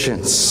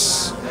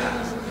recreations.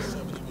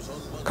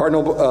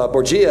 Cardinal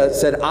Borgia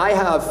said, I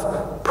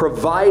have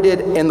provided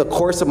in the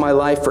course of my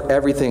life for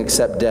everything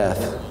except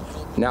death.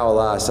 Now,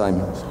 alas,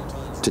 I'm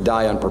to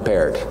die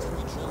unprepared.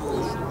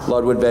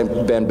 Ludwig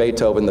van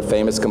Beethoven, the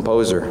famous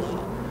composer.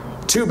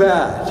 Too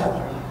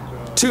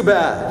bad. Too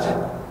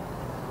bad.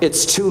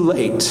 It's too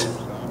late.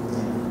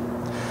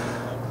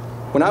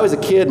 When I was a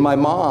kid, my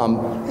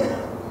mom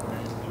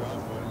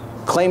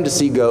claimed to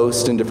see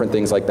ghosts and different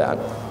things like that.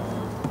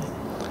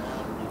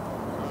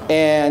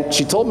 And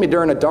she told me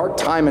during a dark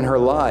time in her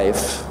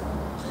life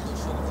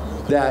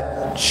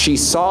that she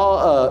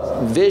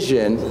saw a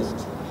vision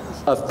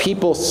of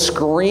people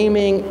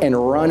screaming and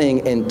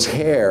running in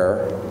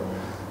terror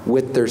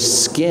with their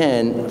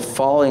skin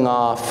falling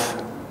off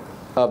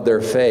of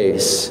their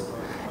face.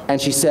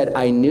 And she said,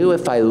 I knew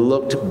if I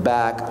looked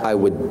back, I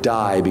would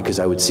die because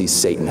I would see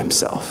Satan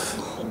himself.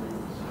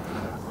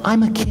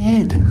 I'm a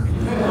kid.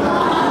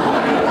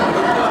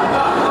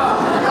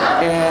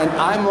 And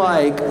I'm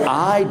like,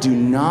 I do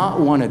not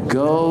want to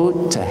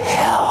go to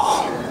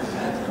hell.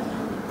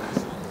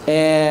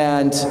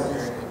 And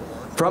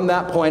from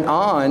that point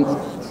on,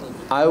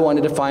 I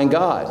wanted to find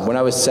God. When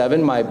I was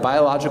 7, my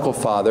biological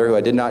father, who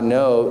I did not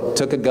know,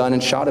 took a gun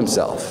and shot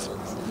himself.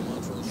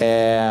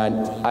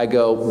 And I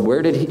go, where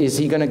is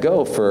he going to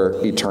go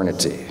for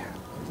eternity?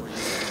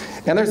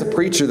 And there's a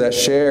preacher that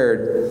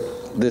shared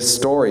this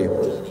story.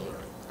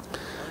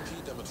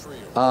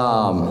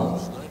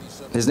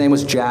 His name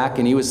was Jack,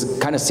 and he was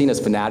kind of seen as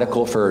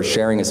fanatical for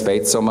sharing his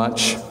faith so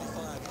much.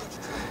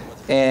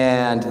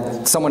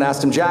 And someone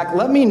asked him, Jack,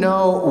 let me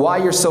know why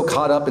you're so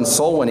caught up in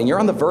soul winning. You're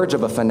on the verge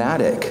of a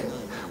fanatic.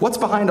 What's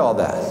behind all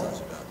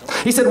that?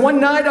 He said, one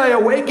night I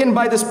awakened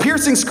by this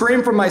piercing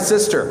scream from my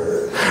sister.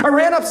 I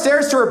ran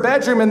upstairs to her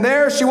bedroom, and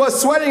there she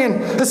was, sweating in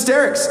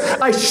hysterics.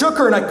 I shook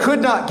her, and I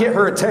could not get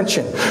her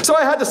attention, so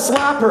I had to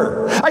slap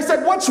her. I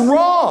said, what's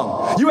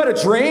wrong? You had a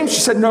dream?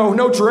 She said, no,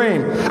 no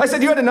dream. I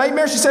said, you had a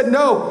nightmare? She said,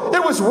 no,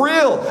 it was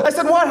real. I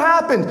said, what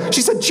happened?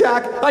 She said,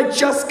 Jack, I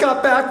just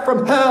got back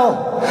from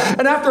hell.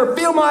 And after a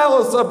few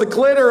miles of the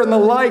glitter and the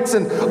lights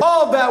and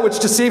all of that which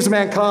deceives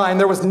mankind,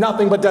 there was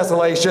nothing but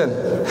desolation.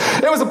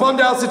 It was a bummed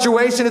out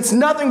situation. It's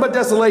nothing but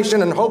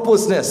desolation and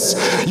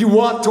hopelessness. You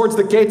walk towards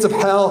the gates of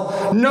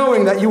hell,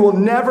 knowing that you will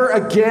never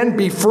again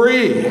be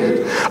free.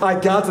 I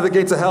got to the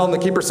gates of hell, and the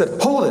keeper said,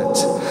 hold it.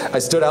 I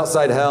stood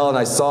outside hell, and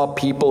I saw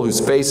people whose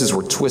faces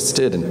were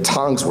twisted and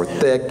tongues were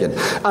thick and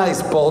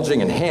eyes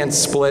bulging and hands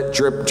split,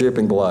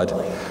 dripping blood.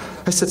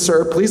 I said,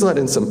 sir, please let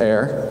in some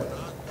air.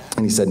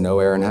 And he said, no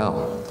air in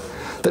hell.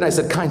 Then I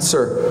said, kind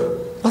sir,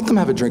 let them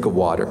have a drink of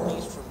water.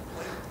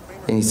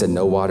 And he said,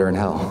 no water in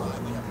hell.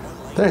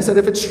 Then I said,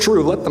 if it's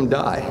true, let them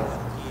die.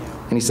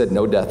 And he said,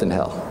 no death in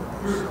hell.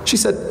 She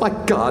said, my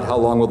God, how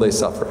long will they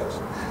suffer?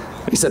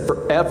 And he said,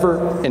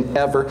 forever and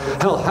ever.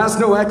 Hell has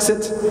no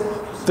exit.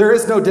 There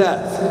is no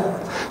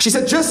death. She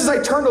said, just as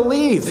I turned to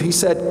leave, he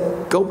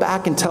said, go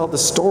back and tell the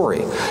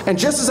story. And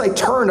just as I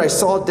turned, I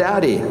saw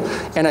Daddy.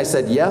 And I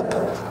said, yep,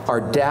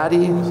 our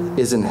Daddy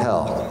is in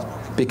hell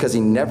because he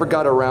never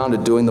got around to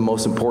doing the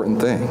most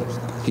important thing.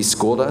 He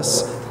schooled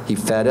us, he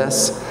fed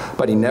us,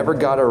 but he never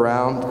got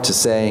around to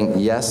saying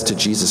yes to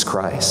Jesus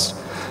Christ.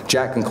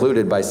 Jack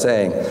concluded by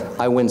saying,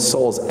 I win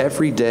souls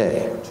every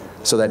day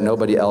so that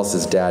nobody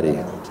else's daddy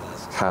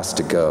has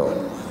to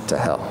go to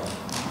hell.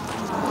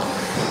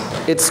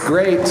 It's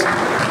great.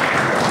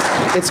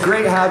 It's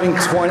great having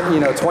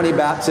 20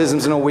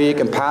 baptisms in a week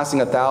and passing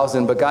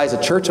 1,000, but guys,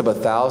 a church of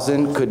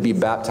 1,000 could be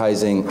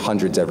baptizing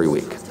hundreds every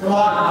week.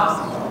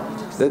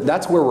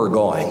 That's where we're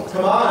going.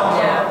 Come on.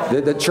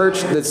 Yeah. The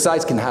church this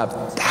size can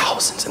have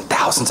thousands and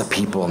thousands of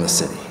people in the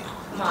city.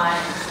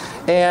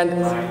 And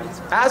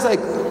as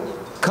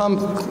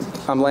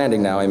I'm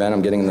landing now, amen.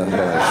 I'm getting the shit.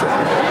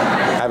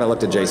 I haven't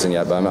looked at Jason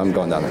yet, but I'm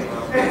going down there.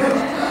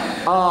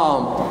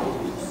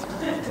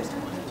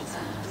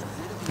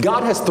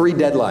 God has 3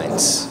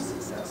 deadlines.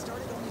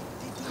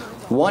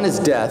 One is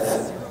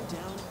death.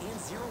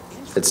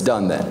 It's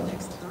done then.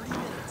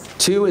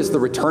 2 is the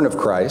return of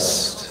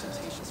Christ.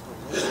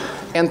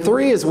 And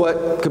 3 is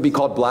what could be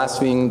called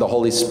blaspheming the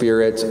Holy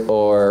Spirit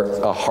or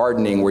a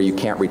hardening where you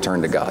can't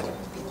return to God.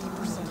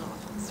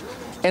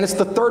 And it's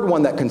the 3rd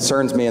one that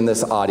concerns me in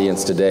this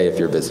audience today if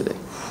you're visiting.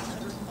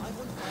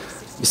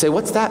 You say,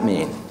 what's that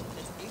mean?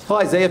 Well,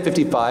 Isaiah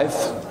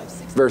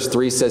 55, verse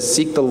 3 says,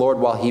 seek the Lord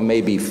while he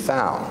may be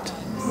found.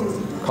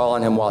 Call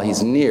on him while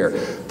he's near.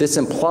 This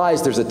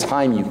implies there's a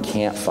time you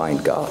can't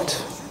find God.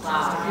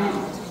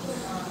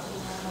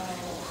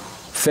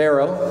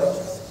 Pharaoh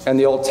in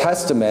the Old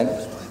Testament,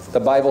 the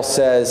Bible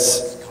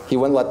says he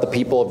wouldn't let the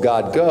people of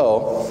God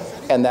go,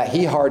 and that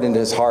he hardened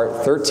his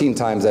heart 13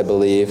 times, I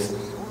believe.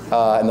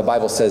 And the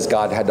Bible says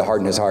God had to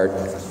harden his heart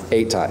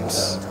 8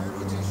 times.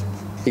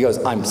 He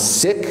goes, I'm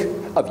sick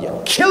of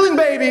you killing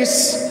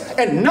babies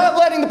and not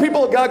letting the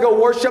people of God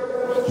go worship.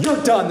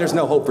 You're done. There's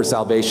no hope for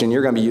salvation.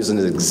 You're going to be using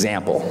an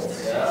example.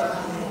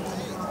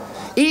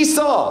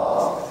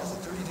 Esau.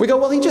 We go,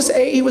 well, he just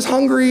ate. He was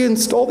hungry and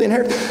stole the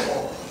inheritance.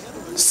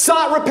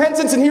 Sought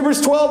repentance in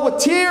Hebrews 12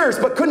 with tears,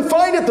 but couldn't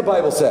find it, the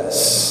Bible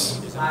says.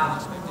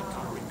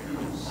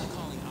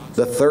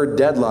 The 3rd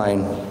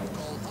deadline,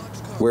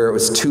 where it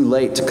was too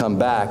late to come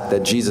back,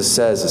 that Jesus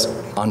says is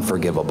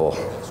unforgivable.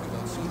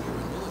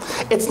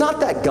 It's not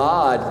that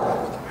God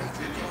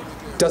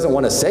doesn't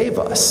want to save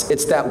us.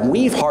 It's that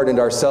we've hardened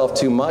ourselves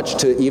too much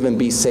to even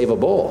be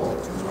savable.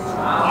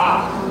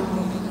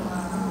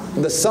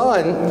 The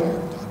sun,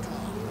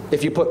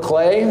 if you put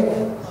clay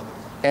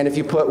and if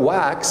you put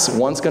wax,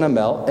 one's going to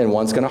melt and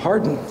one's going to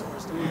harden.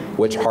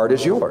 Which heart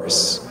is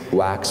yours?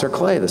 Wax or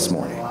clay this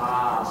morning?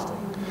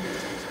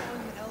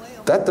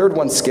 That 3rd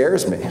one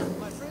scares me.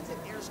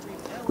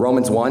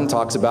 Romans 1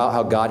 talks about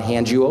how God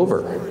hands you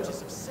over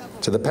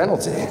to the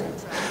penalty.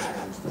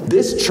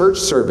 This church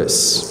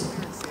service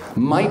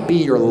might be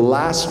your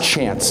last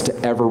chance to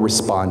ever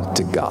respond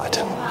to God.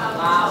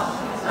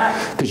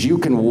 Because you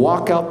can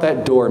walk out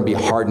that door and be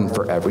hardened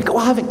forever. You go,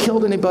 I haven't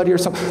killed anybody or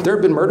something. There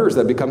have been murderers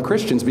that become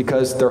Christians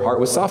because their heart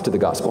was soft to the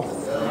gospel.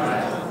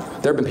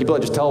 There have been people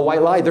that just tell a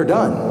white lie, they're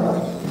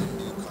done.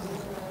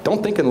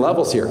 Don't think in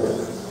levels here.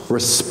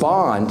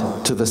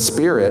 Respond to the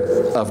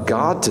Spirit of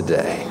God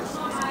today.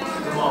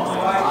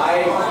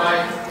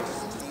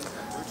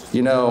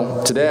 You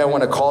know, today I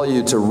want to call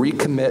you to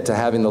recommit to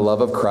having the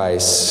love of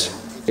Christ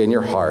in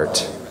your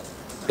heart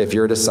if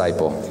you're a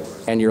disciple,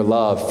 and your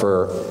love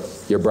for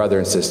your brother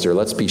and sister.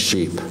 Let's be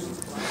sheep.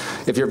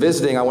 If you're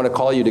visiting, I want to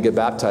call you to get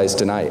baptized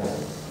tonight.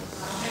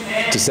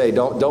 To say,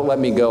 don't let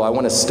me go. I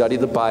want to study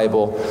the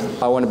Bible.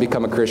 I want to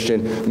become a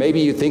Christian.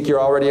 Maybe you think you're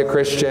already a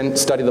Christian.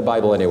 Study the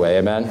Bible anyway,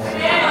 amen?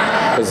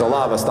 Because a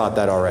lot of us thought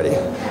that already.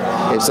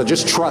 And so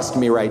just trust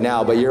me right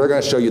now, but you're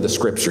going to show you the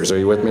scriptures. Are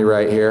you with me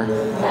right here?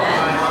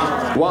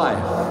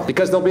 Why?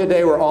 because there'll be a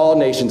day where all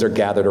nations are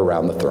gathered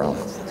around the throne,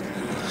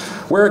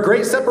 where a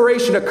great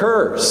separation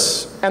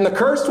occurs, and the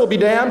cursed will be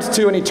damned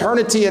to an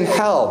eternity in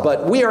hell.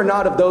 But we are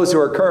not of those who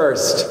are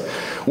cursed.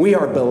 We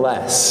are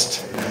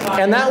blessed.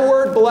 And that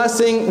word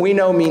blessing, we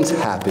know, means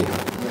happy.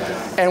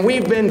 And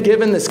we've been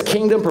given this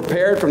kingdom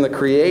prepared from the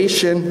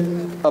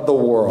creation of the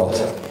world.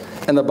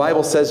 And the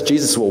Bible says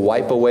Jesus will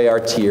wipe away our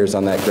tears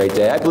on that great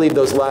day. I believe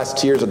those last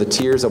tears are the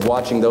tears of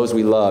watching those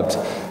we loved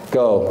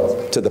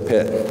go to the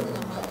pit.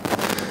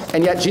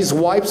 And yet Jesus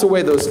wipes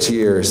away those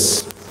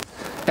tears.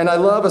 And I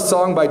love a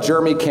song by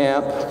Jeremy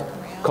Camp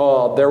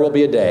called "There Will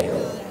Be a Day."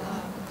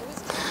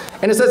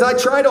 And it says, "I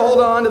try to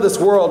hold on to this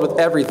world with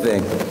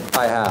everything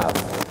I have,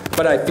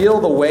 but I feel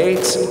the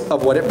weight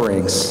of what it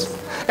brings,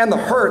 and the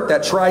hurt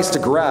that tries to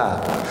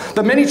grab,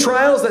 the many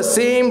trials that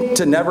seem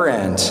to never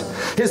end.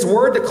 His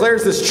word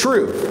declares this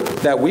truth,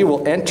 that we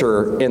will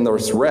enter in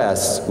this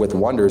rest with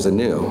wonders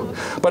anew.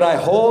 But I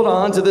hold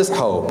on to this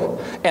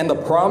hope and the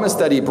promise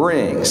that he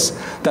brings,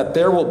 that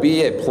there will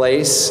be a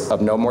place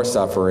of no more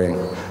suffering.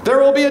 There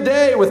will be a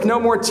day with no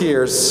more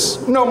tears,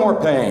 no more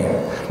pain,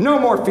 no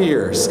more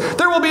fears.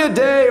 There will be a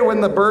day when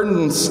the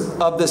burdens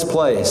of this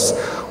place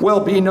will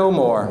be no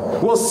more.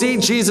 We'll see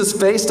Jesus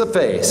face to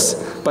face,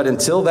 but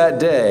until that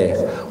day,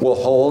 we'll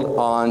hold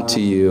on to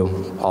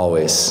you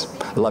always."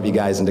 I love you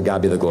guys, and to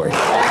God be the glory.